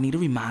de la Hoya need to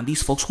remind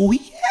these folks who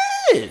he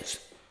is.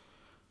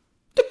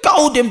 The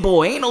Golden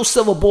Boy. Ain't no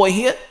silver boy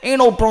here. Ain't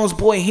no bronze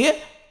boy here.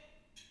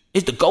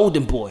 It's the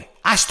Golden Boy.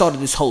 I started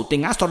this whole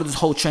thing. I started this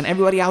whole trend.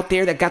 Everybody out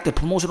there that got the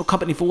promotional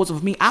company, if it wasn't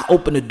for me, I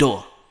opened the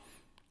door.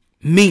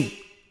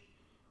 Me.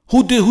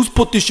 Who's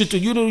put this shit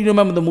together? You don't even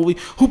remember the movie.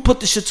 Who put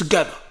this shit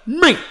together?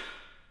 Me.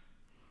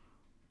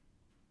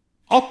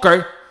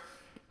 Okay.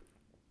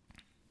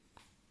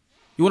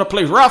 You want to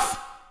play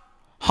rough?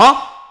 Huh?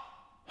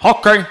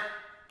 Okay.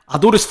 I'll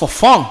do this for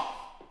fun.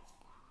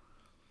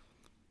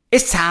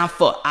 It's time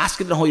for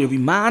Oscar De La Hoya to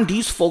remind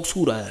these folks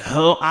who the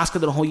hell Oscar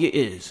De La Hoya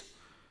is.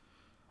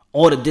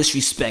 All the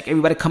disrespect.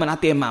 Everybody coming out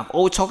their mouth.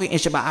 Oh, talking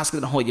ish about Oscar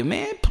De La Hoya.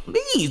 Man,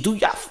 please. Do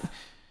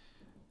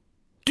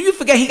you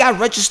forget he got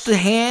registered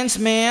hands,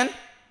 man?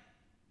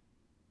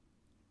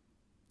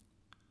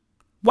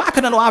 Why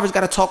Canelo Alvarez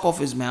got to talk off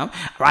his mouth?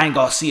 Ryan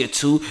Garcia,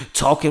 too,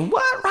 talking.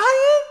 What, Ryan?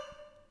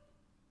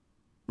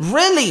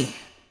 Really?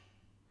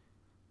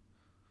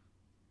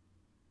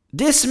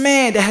 This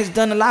man that has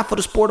done a lot for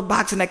the sport of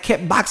boxing, that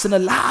kept boxing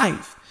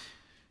alive.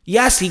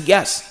 Yes,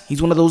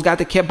 he's one of those guys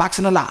that kept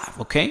boxing alive,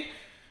 okay?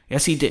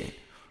 Yes, he did.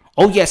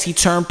 Oh, yes, he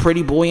turned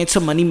Pretty Boy into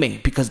Money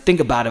Made. Because think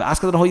about it.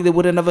 Oscar De La Hoya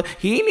would have never...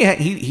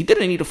 He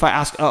didn't need to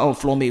fight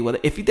Floyd Mayweather.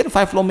 If he didn't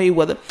fight Floyd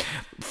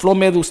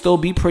Mayweather would still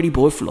be Pretty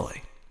Boy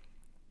Floyd.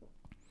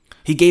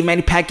 He gave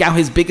Manny Pacquiao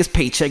his biggest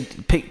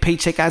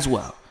paycheck as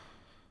well.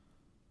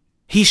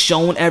 He's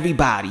shown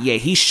everybody. Yeah,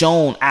 he's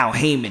shown Al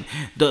Heyman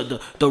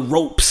the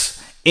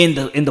ropes in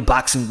the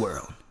boxing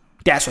world.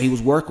 That's why he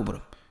was working with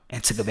him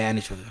and took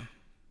advantage of him.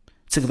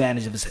 Took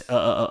advantage of his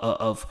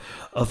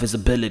of his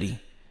ability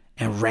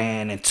and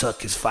ran and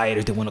took his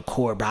fighters that went to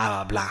court. Blah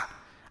blah blah.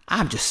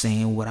 I'm just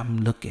saying what I'm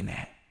looking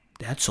at.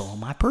 That's all.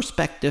 My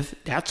perspective.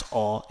 That's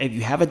all. If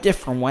you have a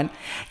different one,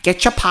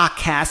 get your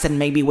podcast and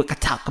maybe we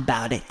could talk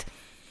about it.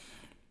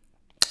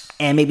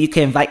 And maybe you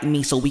can invite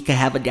me so we can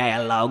have a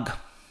dialogue.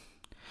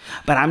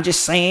 But I'm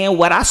just saying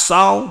what I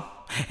saw.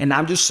 And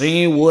I'm just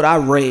saying what I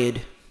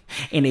read.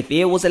 And if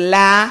it was a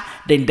lie,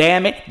 then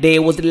damn it,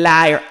 there was a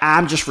liar.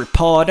 I'm just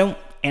reporting.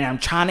 And I'm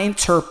trying to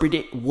interpret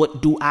it.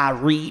 What do I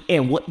read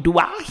and what do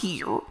I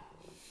hear?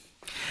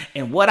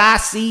 And what I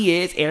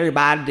see is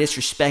everybody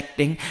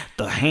disrespecting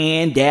the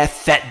hand that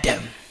fed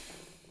them.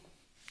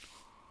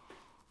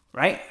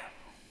 Right?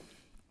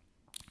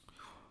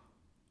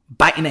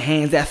 Biting the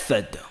hands that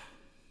fed them.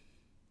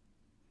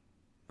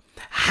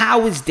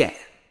 How is that?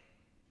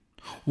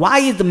 Why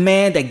is the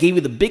man that gave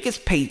you the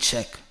biggest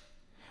paycheck,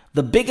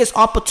 the biggest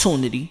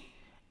opportunity,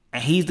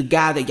 and he's the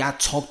guy that y'all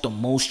talk the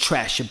most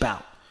trash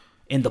about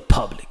in the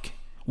public?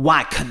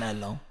 Why,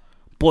 Canelo?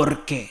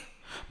 ¿Por qué?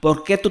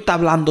 ¿Por qué tú estás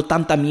hablando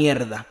tanta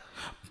mierda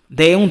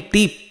de un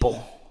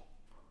tipo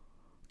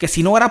que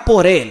si no era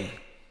por él?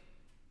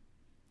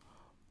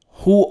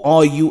 Who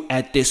are you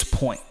at this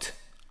point?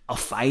 A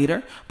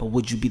fighter? But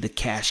would you be the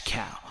cash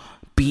cow?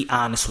 Be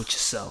honest with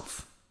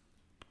yourself.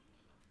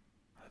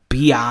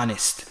 Be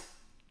honest.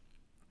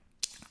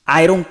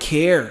 I don't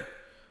care.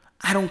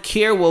 I don't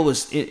care what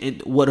was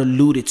what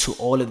alluded to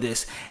all of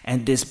this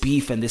and this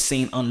beef and this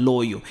saying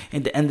unloyal.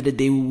 At the end of the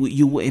day,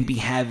 you wouldn't be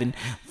having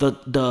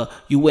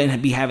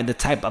the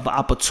type of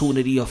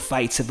opportunity of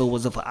fights if it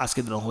wasn't for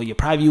Oscar De La Hoya.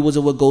 Probably you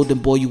wasn't with Golden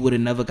Boy, you would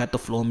have never got the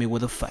Floyd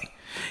Mayweather fight.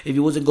 If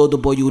you wasn't Golden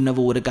Boy, you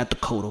never would have got the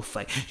Cotto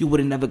fight. You would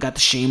have never got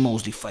the Shane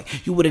Mosley fight.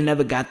 You would have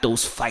never got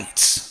those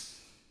fights.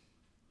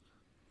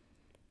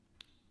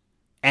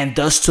 And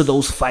thus to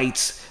those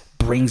fights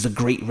brings a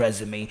great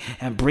resume.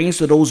 And brings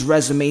to those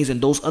resumes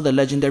and those other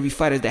legendary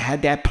fighters that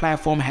had that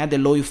platform, had their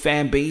loyal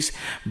fan base,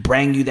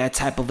 bring you that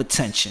type of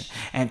attention.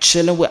 And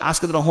chilling with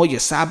Oscar De La Hoya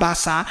side by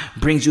side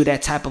brings you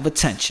that type of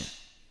attention.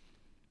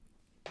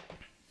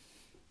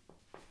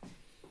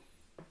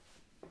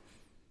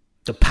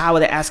 The power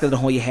that Oscar De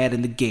La Hoya had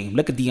in the game.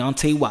 Look at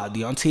Deontay Wilder.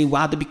 Deontay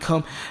Wilder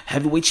become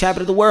heavyweight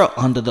champion of the world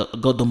under the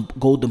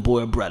Golden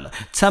Boy umbrella.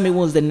 Tell me when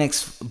was the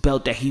next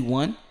belt that he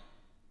won?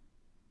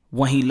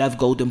 When he left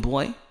Golden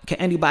Boy? Can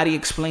anybody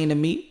explain to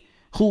me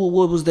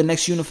what was the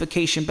next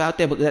unification bout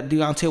that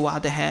Deontay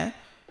Wilder had?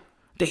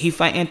 Did he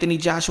fight Anthony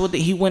Joshua?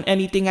 Did he win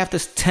anything after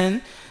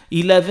 10,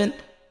 11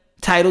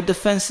 title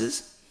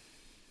defenses?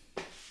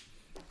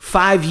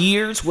 5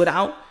 years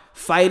without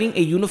fighting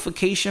a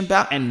unification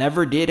bout and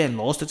never did and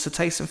lost it to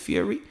Tyson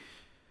Fury?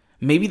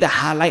 Maybe the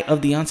highlight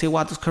of Deontay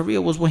Wilder's career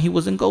was when he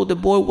was in Golden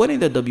Boy winning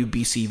the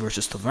WBC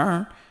versus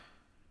Tavern.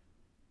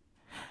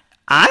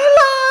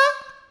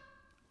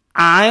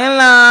 I ain't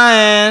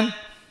lying.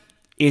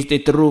 It's the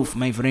truth,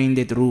 my friend,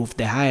 the truth.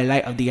 The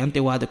highlight of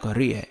Deontay Wilder's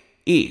career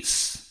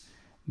is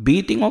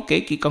beating,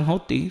 Kikang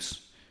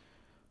Ortiz,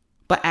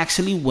 but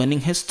actually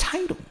winning his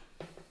title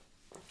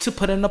to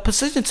put in a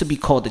position to be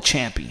called the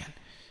champion.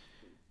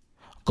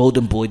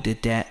 Golden Boy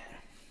did that.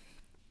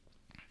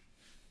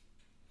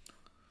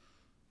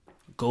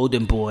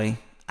 Golden Boy,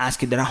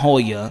 Oscar De La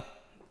Hoya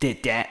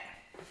did that.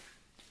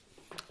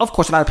 Of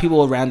course, a lot of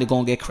people around are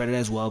going to get credit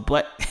as well,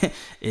 but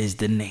it's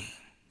the name.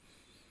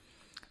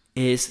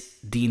 Is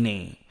the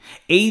name.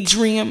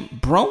 Adrian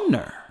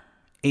Broner,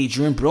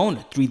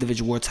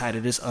 3-division world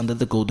title is under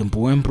the Golden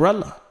Boy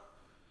umbrella.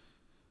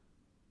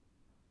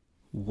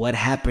 What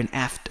happened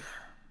after?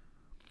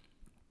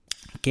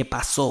 ¿Qué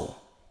pasó?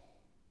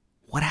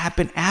 What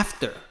happened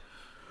after?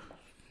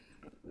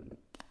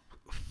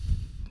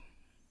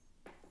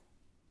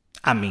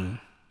 I mean,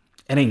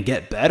 it didn't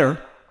get better.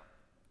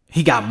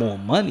 He got more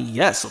money,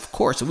 yes, of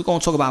course. And we're going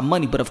to talk about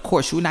money, but of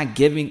course, we're not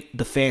giving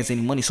the fans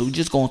any money. So we're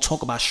just going to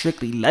talk about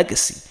strictly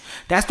legacy.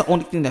 That's the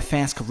only thing that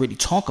fans can really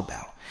talk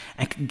about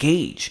and can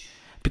gauge.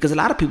 Because a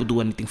lot of people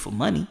do anything for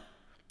money.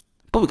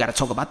 But we got to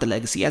talk about the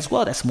legacy as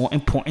well. That's more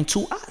important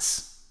to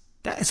us.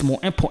 That is more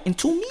important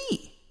to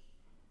me.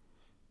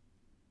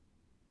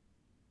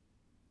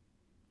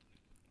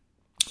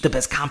 The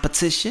best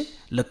competition,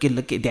 look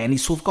at Danny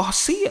Swift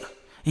Garcia.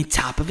 In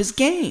top of his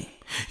game.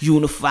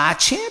 Unified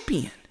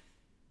champion.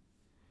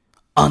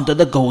 Under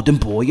the Golden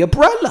Boy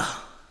umbrella.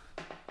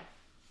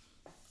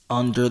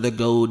 Under the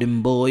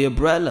Golden Boy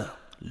umbrella.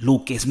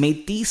 Lucas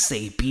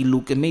Metise, B.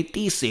 Lucas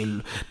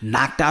Metise,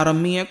 knocked out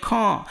Amir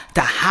Khan.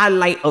 The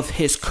highlight of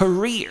his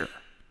career.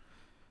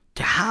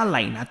 The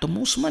highlight, not the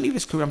most money of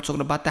his career. I'm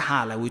talking about the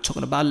highlight. We're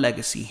talking about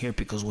legacy here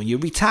because when you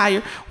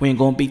retire, we ain't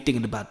going to be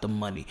thinking about the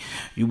money.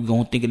 You're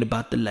going to be thinking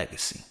about the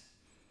legacy.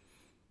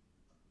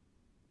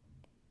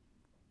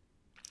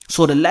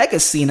 So the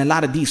legacy in a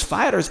lot of these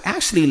fighters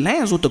actually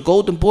lands with the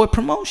Golden Boy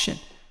promotion.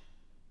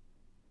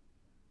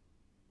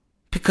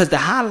 Because the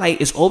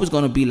highlight is always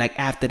going to be like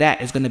after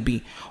that. It's going to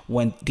be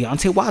when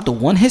Deontay Wilder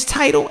won his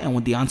title and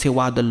when Deontay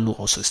Wilder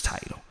lost his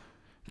title.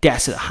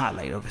 That's the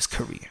highlight of his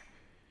career.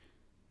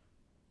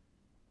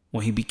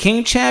 When he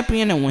became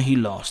champion and when he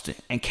lost it.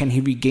 And can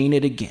he regain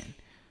it again?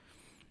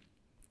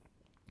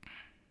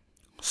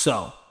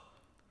 So,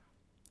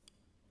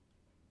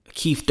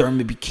 Keith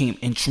Thurman became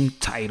interim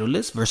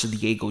titleist versus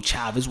Diego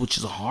Chavez, which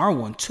is a hard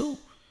one too.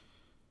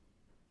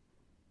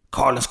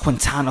 Carlos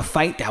Quintana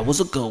fight, that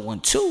was a good one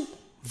too.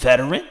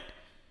 Veteran.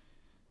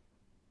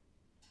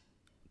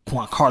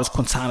 Carlos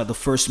Quintana, the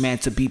first man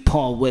to beat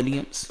Paul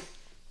Williams.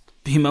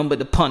 Remember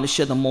the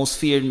Punisher, the most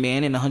feared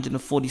man in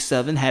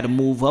 147, had to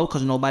move up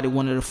because nobody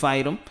wanted to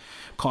fight him.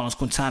 Carlos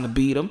Quintana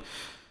beat him.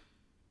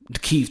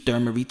 Keith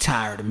Thurman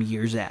retired him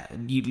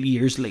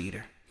years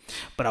later.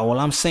 But all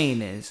I'm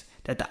saying is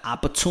that the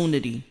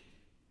opportunity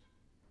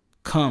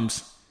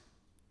comes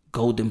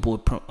Golden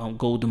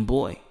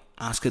Boy,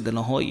 Oscar De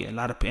La Hoya,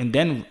 and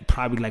then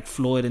probably like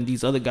Floyd and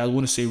these other guys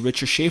want to say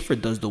Richard Schaefer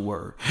does the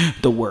work.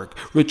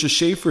 Richard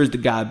Schaefer is the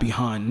guy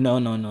behind.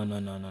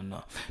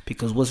 No.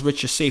 Because what's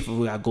Richard Schaefer?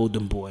 We got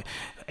Golden Boy.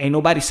 Ain't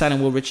nobody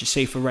signing with Richard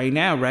Schaefer right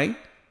now, right?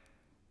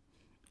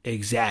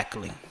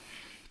 Exactly.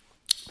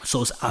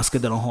 So it's Oscar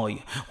De La Hoya.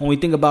 When we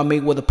think about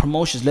Mayweather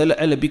promotions, Lela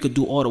LB could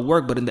do all the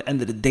work, but in the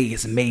end of the day,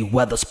 it's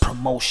Mayweather's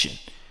promotion.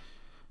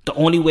 The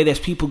only way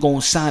that people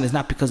going to sign is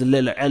not because of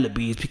Lela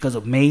LB, it's because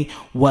of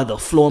Mayweather,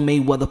 Floyd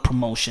Mayweather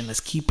promotion. Let's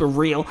keep it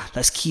real.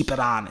 Let's keep it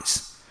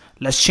honest.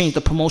 Let's change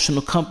the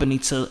promotional company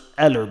to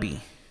Ellerby.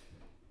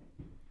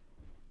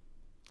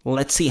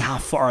 Let's see how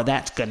far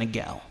that's going to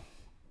go.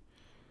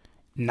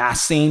 Not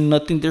saying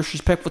nothing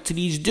disrespectful to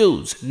these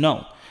dudes.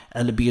 No,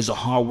 Ellerby is a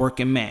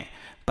hard-working man.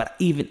 But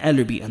even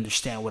Ellerby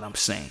understand what I'm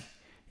saying.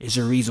 There's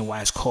a reason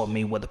why it's called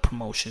Mayweather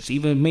Promotions.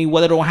 Even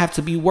Mayweather don't have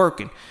to be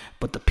working.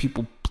 But the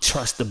people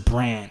trust the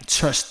brand,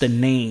 trust the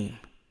name.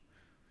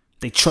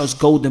 They trust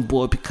Golden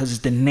Boy because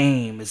it's the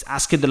name. It's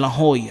Oscar De La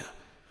Hoya.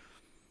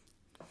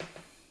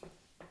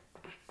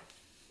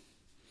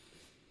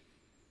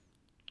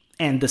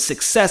 And the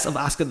success of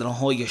Oscar De La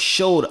Hoya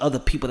showed other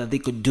people that they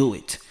could do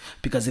it.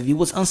 Because if he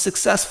was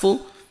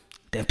unsuccessful,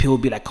 then people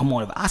would be like, come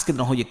on, if Oscar De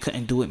La Hoya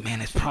couldn't do it,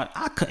 man,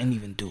 I couldn't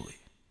even do it.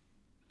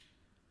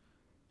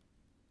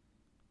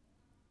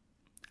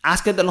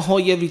 Oscar De La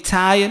Hoya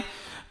retired.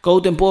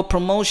 Golden Boy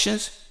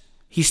Promotions.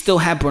 He still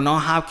had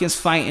Bernard Hopkins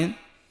fighting.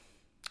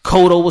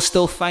 Cotto was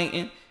still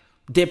fighting.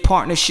 Did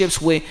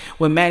partnerships with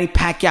Manny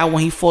Pacquiao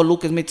when he fought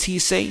Lucas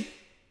Metise.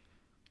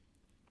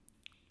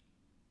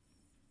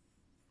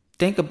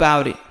 Think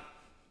about it.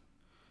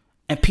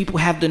 And people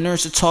have the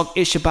nerves to talk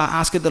ish about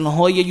Oscar De La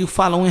Hoya. You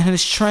following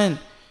his trend.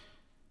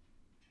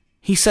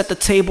 He set the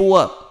table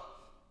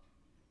up.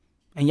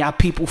 And y'all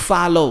people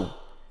follow.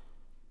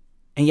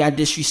 And y'all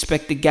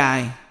disrespect the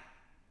guy.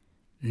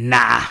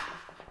 Nah.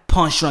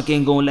 Punch Drunk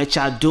ain't gonna let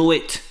y'all do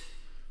it.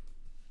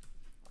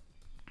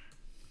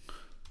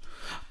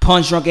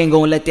 Punch Drunk ain't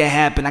gonna let that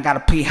happen. I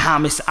gotta pay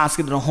homage to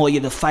Oscar De La Hoya,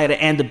 the fighter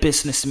and the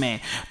businessman.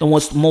 The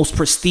most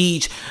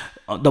prestige.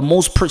 One of the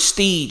most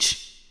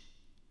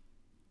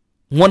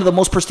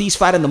prestige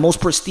fighter and the most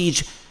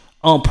prestige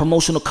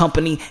promotional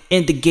company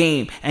in the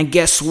game. And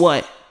guess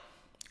what?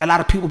 A lot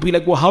of people be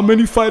like, well, how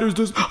many fighters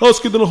does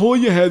Oscar De La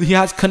Hoya have? He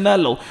has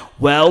Canelo.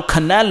 Well,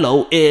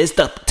 Canelo is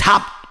the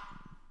top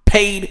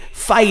paid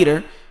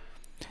fighter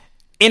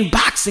in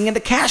boxing and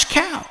the cash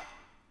cow.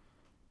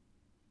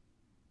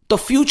 The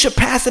future,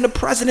 past, and the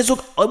present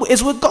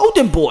is with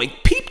Golden Boy.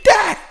 Peep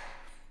that.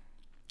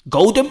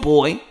 Golden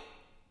Boy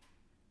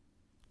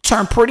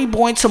turned Pretty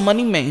Boy into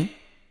Money Man.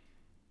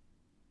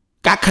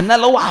 Got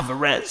Canelo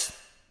Alvarez.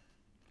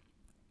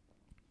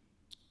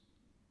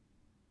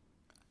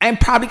 And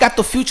probably got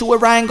the future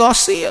with Ryan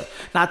Garcia.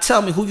 Now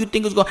tell me, who you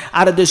think is going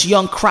out of this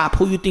young crop?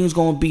 Who you think is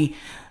going to be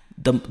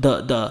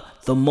the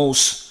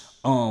most?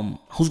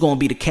 Who's going to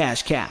be the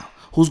cash cow?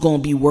 Who's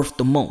going to be worth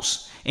the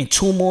most in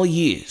 2 more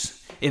years?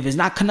 If it's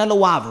not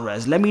Canelo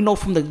Alvarez, let me know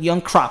from the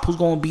young crop who's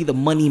going to be the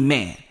money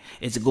man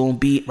Is it going to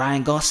be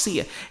Ryan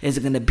Garcia? Is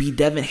it going to be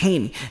Devin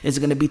Haney? Is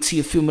it going to be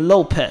Teofimo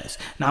Lopez?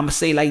 Now, I'm going to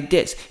say like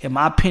this. In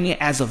my opinion,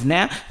 as of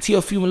now,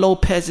 Teofimo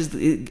Lopez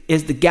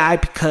is the guy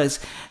because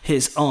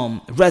his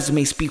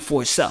resume speaks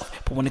for itself.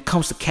 But when it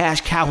comes to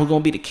cash cow, who's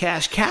going to be the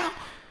cash cow?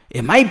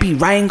 It might be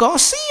Ryan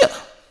Garcia.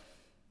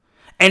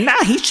 And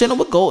now he's chilling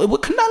with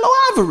Canelo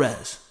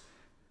Alvarez.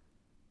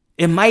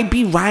 It might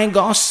be Ryan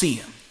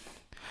Garcia.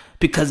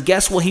 Because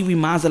guess what he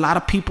reminds a lot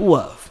of people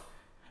of?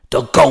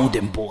 The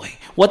Golden Boy.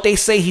 What they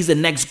say, he's the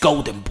next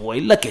Golden Boy.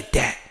 Look at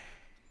that.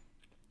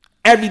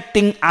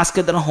 Everything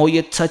Oscar de la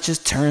Hoya touches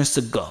turns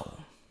to gold.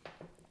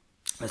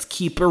 Let's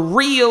keep it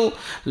real.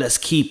 Let's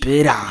keep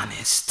it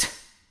honest.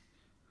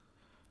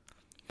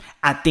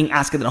 I think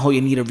Oscar de la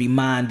Hoya need to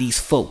remind these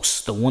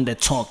folks, the one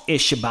that talk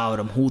ish about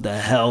him, who the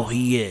hell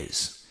he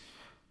is.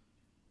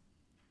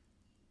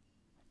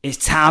 It's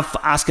time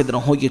for Oscar de la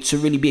Hoya to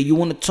really be. You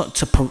want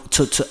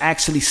to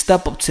actually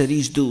step up to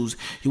these dudes.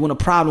 You want a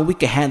problem? We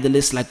can handle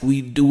this like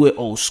we do it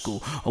old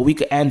school, or we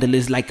can handle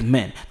this like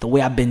men. The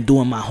way I've been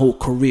doing my whole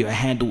career. I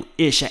handle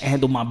ish. I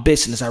handle my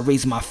business. I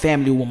raise my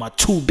family with my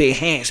 2 big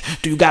hands.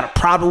 Do you got a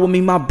problem with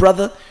me, my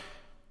brother?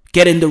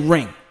 Get in the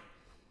ring.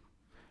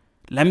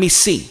 Let me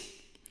see.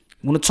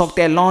 You want to talk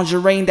that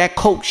lingerie and that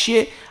coke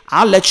shit?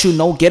 I'll let you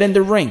know. Get in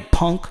the ring,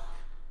 punk.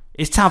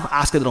 It's time for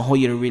Oscar de la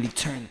Hoya to really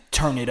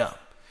turn it up.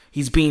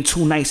 He's being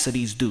too nice to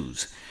these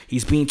dudes.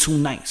 He's being too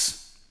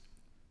nice.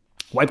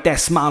 Wipe that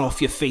smile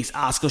off your face,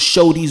 Oscar.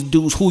 Show these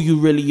dudes who you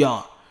really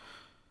are.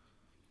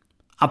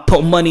 I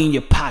put money in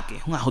your pocket.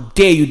 How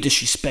dare you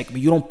disrespect me?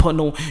 You don't put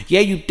no...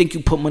 Yeah, you think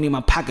you put money in my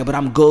pocket, but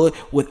I'm good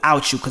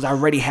without you because I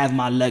already have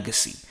my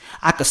legacy.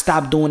 I could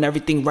stop doing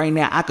everything right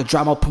now. I could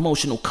drop my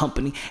promotional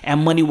company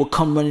and money will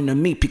come running to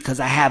me because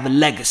I have a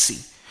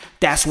legacy.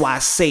 That's why I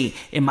say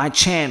in my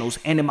channels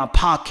and in my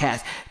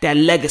podcast that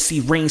legacy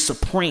reigns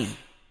supreme.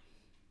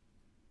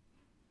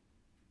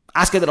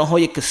 Oscar de la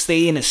Hoya could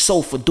stay in his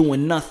sofa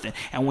doing nothing.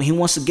 And when he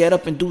wants to get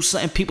up and do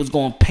something, people's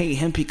going to pay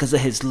him because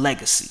of his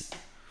legacy.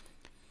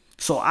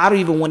 So I don't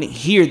even want to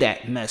hear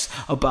that mess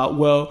about,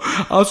 well,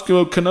 Oscar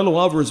Canelo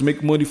Alvarez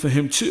make money for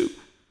him too.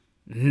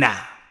 Nah.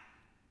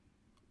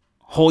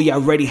 Hoya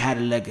already had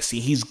a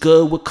legacy. He's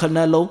good with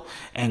Canelo,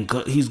 and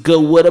he's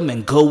good with him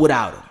and good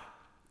without him.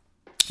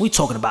 We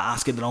talking about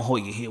Oscar de la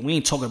Hoya here. We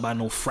ain't talking about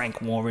no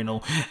Frank Warren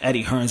or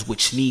Eddie Hearns,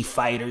 which need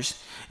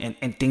fighters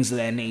and things of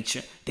that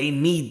nature. They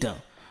need them.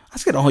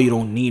 Oscar de la Hoya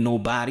don't need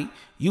nobody.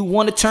 You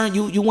want to turn,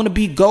 you want to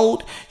be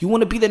gold? You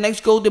want to be the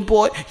next Golden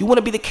Boy? You want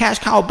to be the cash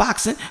cow of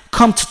boxing?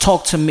 Come to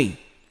talk to me.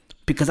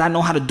 Because I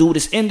know how to do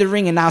this in the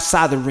ring and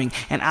outside the ring.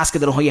 And Oscar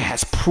de la Hoya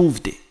has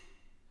proved it.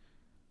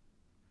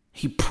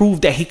 He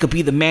proved that he could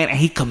be the man and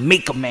he could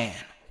make a man.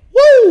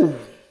 Woo!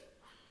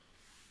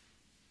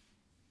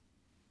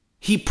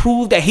 He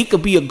proved that he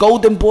could be a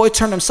Golden Boy,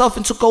 turn himself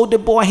into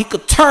Golden Boy. He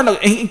could turn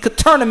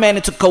a man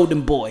into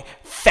Golden Boy.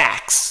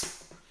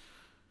 Facts.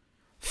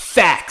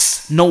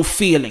 Facts, no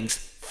feelings.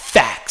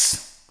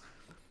 Facts.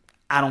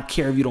 I don't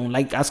care if you don't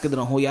like Oscar de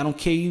la Hoya. I don't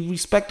care if you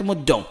respect him or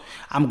don't.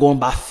 I'm going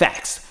by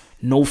facts,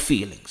 no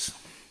feelings.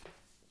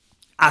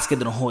 Oscar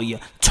de la Hoya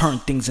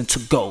turned things into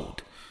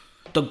gold.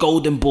 The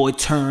Golden Boy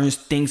turns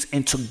things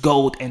into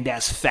gold, and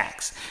that's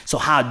facts. So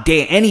how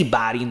dare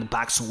anybody in the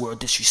boxing world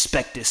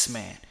disrespect this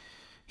man?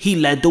 He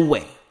led the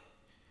way.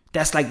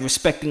 That's like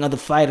respecting other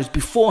fighters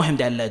before him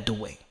that led the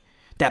way,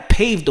 that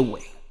paved the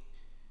way.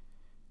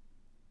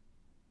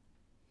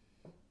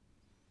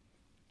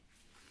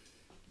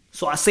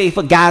 So I say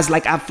for guys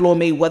like Floyd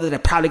Mayweather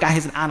that probably got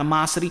his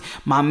animosity,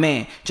 my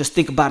man, just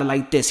think about it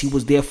like this. He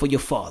was there for your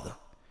father.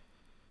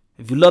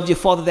 If you love your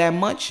father that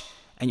much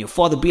and your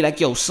father be like,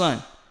 yo,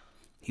 son,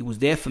 he was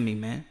there for me,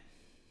 man.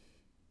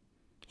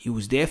 He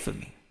was there for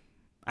me.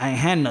 I ain't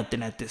had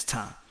nothing at this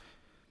time.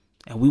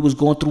 And we was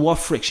going through our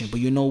friction.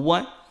 But you know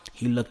what?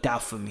 He looked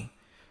out for me.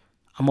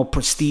 I'm a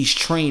prestige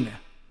trainer.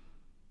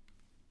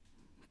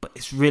 But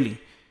it's really...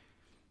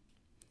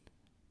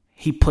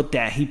 He put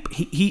that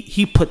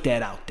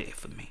out there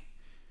for me.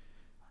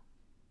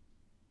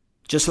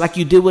 Just like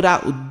you did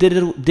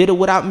it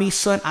without me,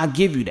 son. I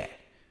give you that.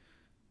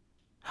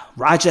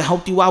 Roger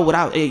helped you out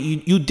without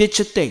you did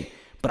your thing,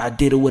 but I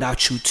did it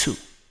without you too.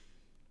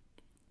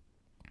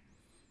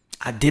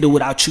 I did it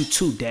without you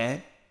too,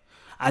 Dad.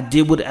 I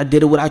did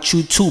it without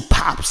you too,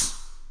 Pops.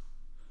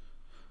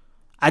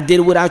 I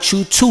did it without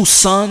you too,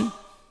 son.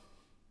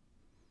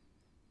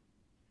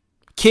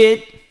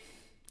 Kid.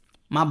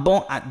 My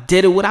boy, I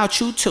did it without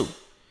you too.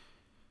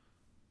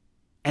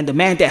 And the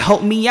man that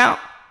helped me out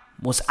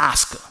was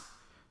Oscar.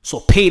 So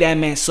pay that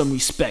man some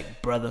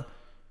respect, brother.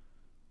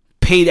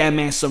 Pay that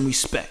man some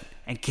respect.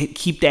 And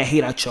keep that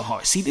hate out your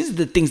heart. See, these are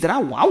the things that I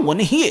want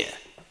to hear.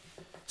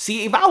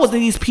 See, if I was in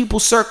these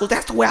people's circles,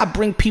 that's the way I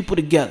bring people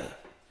together.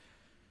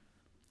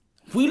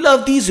 We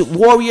love these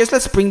warriors.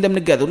 Let's bring them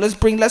together.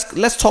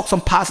 Let's talk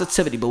some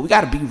positivity. But we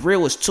got to be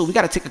realists too. We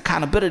got to take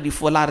accountability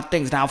for a lot of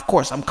things. Now, of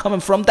course, I'm coming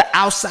from the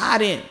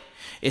outside in.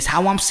 It's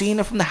how I'm seeing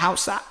it from the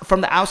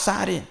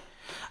outside in.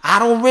 I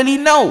don't really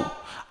know.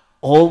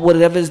 or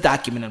whatever is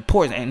documented.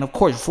 And of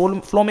course,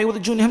 Floyd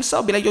Mayweather Jr.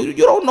 himself be like, yo, you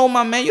don't know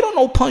my man. You don't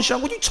know Punch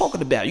Drunk. What you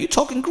talking about? You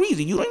talking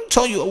greasy. You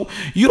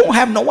don't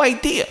have no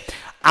idea.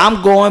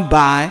 I'm going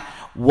by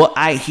what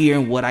I hear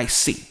and what I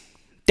see.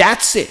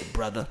 That's it,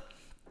 brother.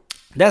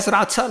 That's what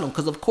I'll tell them.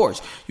 Because, of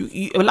course,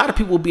 a lot of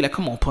people will be like,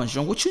 come on, Punch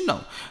Drunk, what you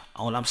know?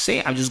 All I'm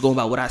saying, I'm just going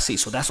by what I see.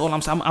 So that's all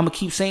I'm saying. I'm going to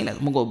keep saying that.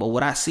 I'm going to go by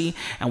what I see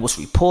and what's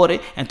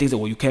reported and things that,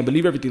 well, you can't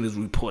believe everything that's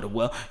reported.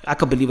 Well, I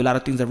could believe a lot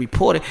of things that are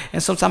reported.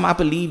 And sometimes I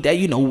believe that,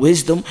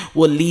 wisdom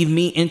will lead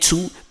me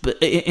into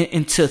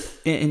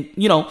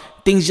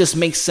things just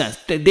make sense.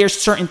 There's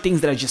certain things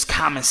that are just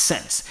common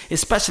sense,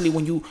 especially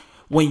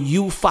when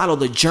you follow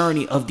the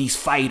journey of these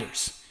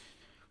fighters.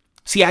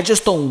 See, I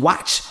just don't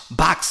watch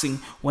boxing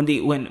when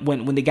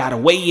they got to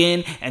weigh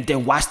in and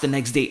then watch the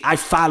next day. I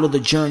follow the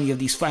journey of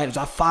these fighters.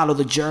 I follow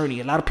the journey.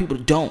 A lot of people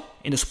don't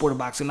in the sport of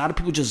boxing. A lot of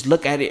people just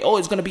look at it. Oh,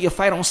 it's going to be a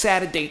fight on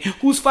Saturday.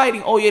 Who's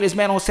fighting? Oh, yeah, this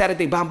man on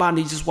Saturday. Bam, bam.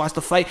 They just watch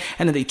the fight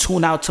and then they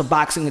tune out to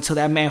boxing until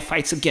that man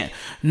fights again.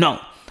 No,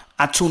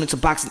 I tune into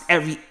boxing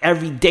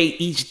every day,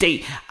 each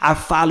day. I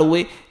follow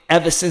it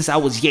ever since I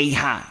was yay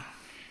high.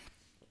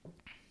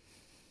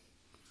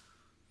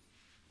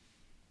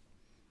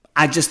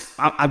 I just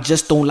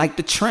don't like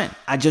the trend.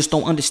 I just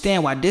don't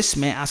understand why this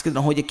man, Oscar De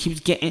La Hoya, keeps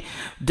getting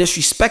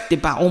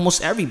disrespected by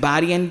almost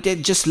everybody and they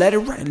just let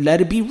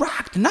it be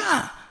rocked.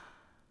 Nah.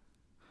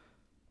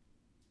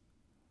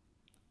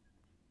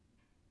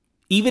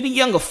 Even the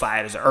younger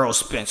fighters, Errol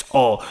Spence,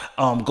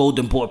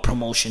 Golden Boy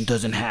Promotion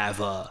doesn't have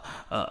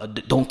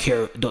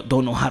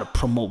don't know how to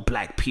promote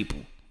black people.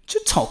 What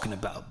you talking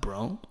about,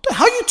 bro? What the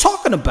hell you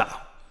talking about?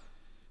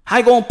 How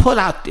you gonna pull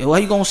out there? How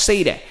you gonna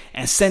say that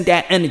and send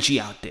that energy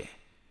out there?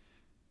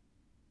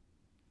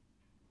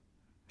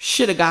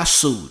 Should have got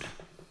sued.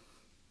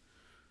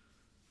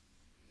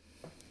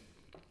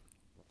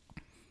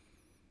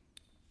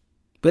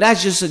 But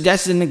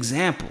that's an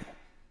example.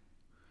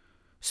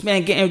 This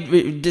man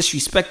getting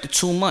disrespected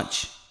too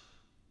much.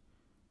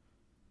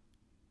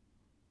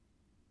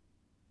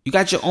 You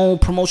got your own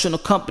promotional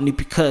company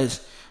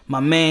because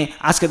my man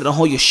Oscar De La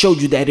Hoya showed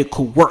you that it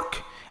could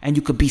work and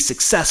you could be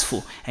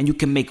successful and you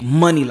can make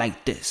money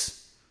like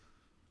this.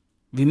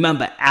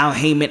 Remember, Al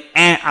Heyman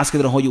and Oscar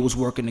De La Hoya was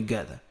working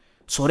together.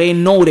 So they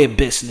know their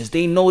business.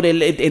 They know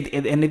and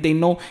they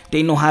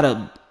know how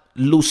to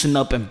loosen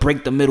up and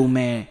break the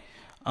middleman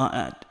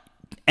and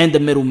the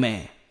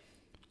middleman.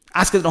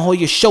 Oscar De La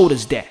Hoya showed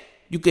us that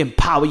you can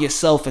empower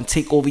yourself and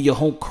take over your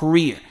whole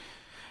career.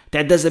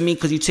 That doesn't mean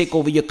because you take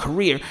over your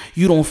career,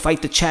 you don't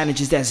fight the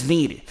challenges that's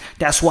needed.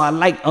 That's why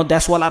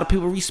that's why a lot of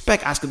people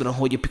respect Oscar De La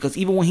Hoya, because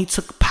even when he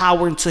took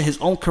power into his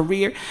own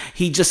career,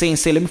 he just ain't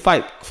say, let me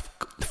fight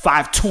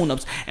 5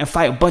 tune-ups and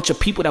fight a bunch of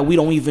people that we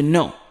don't even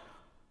know.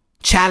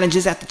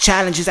 Challenges after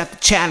challenges after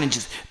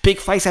challenges. Big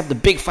fights after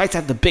big fights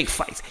after big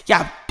fights.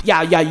 Y'all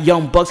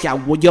young bucks,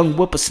 y'all young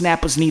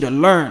whippersnappers need to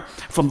learn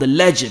from the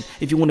legend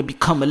if you want to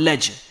become a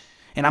legend.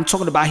 And I'm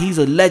talking about he's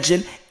a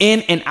legend in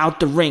and out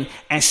the ring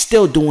and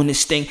still doing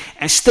this thing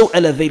and still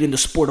elevating the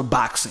sport of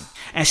boxing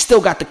and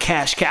still got the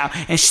cash cow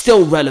and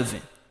still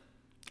relevant.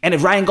 And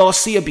if Ryan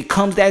Garcia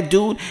becomes that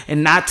dude,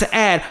 and not to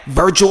add,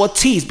 Virgil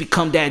Ortiz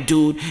become that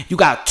dude, you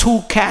got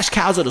 2 cash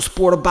cows of the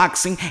sport of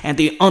boxing and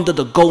they under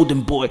the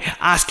golden boy,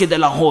 Oscar De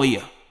La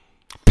Hoya.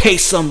 Pay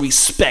some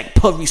respect.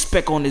 Put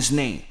respect on his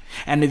name.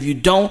 And if you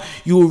don't,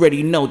 you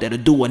already know that a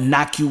dude will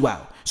knock you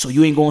out. So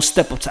you ain't going to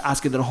step up to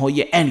Oscar De La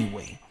Hoya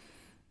anyway.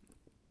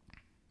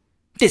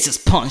 This is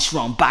Punch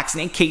Drunk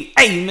Boxing,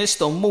 a.k.a.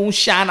 Mr.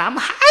 Moonshine. I'm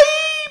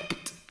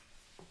hyped.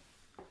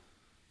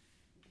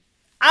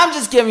 I'm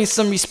just giving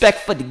some respect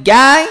for the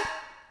guy.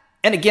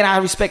 And again, I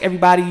respect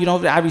everybody.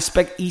 I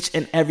respect each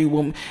and every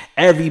woman,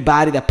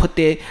 everybody that put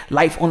their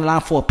life on the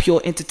line for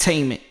pure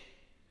entertainment.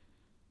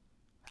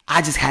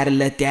 I just had to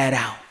let that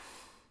out.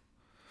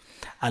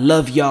 I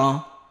love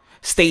y'all.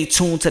 Stay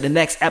tuned to the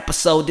next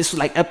episode. This was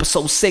like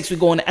episode 6. We're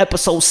going to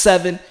episode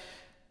 7.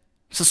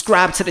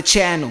 Subscribe to the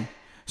channel.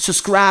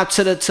 Subscribe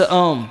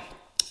to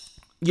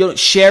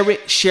share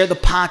it. Share the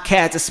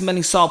podcast. The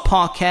Smelling Salt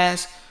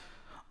Podcast.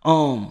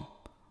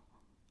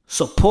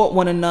 Support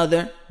one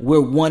another.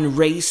 We're one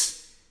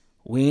race.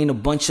 We ain't a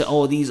bunch of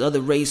all these other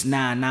races.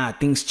 Nah.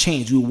 Things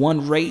change. We're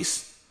one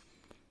race.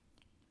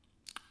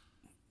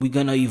 We're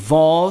going to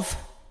evolve.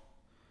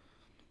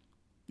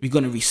 We're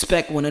going to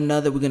respect one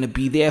another. We're going to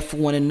be there for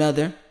one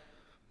another.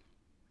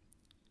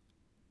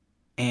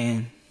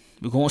 And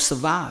we're going to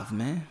survive,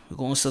 man. We're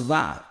going to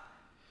survive.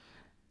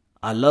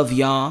 I love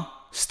y'all.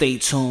 Stay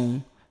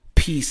tuned.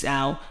 Peace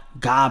out.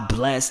 God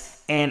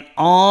bless. And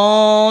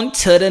on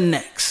to the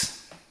next.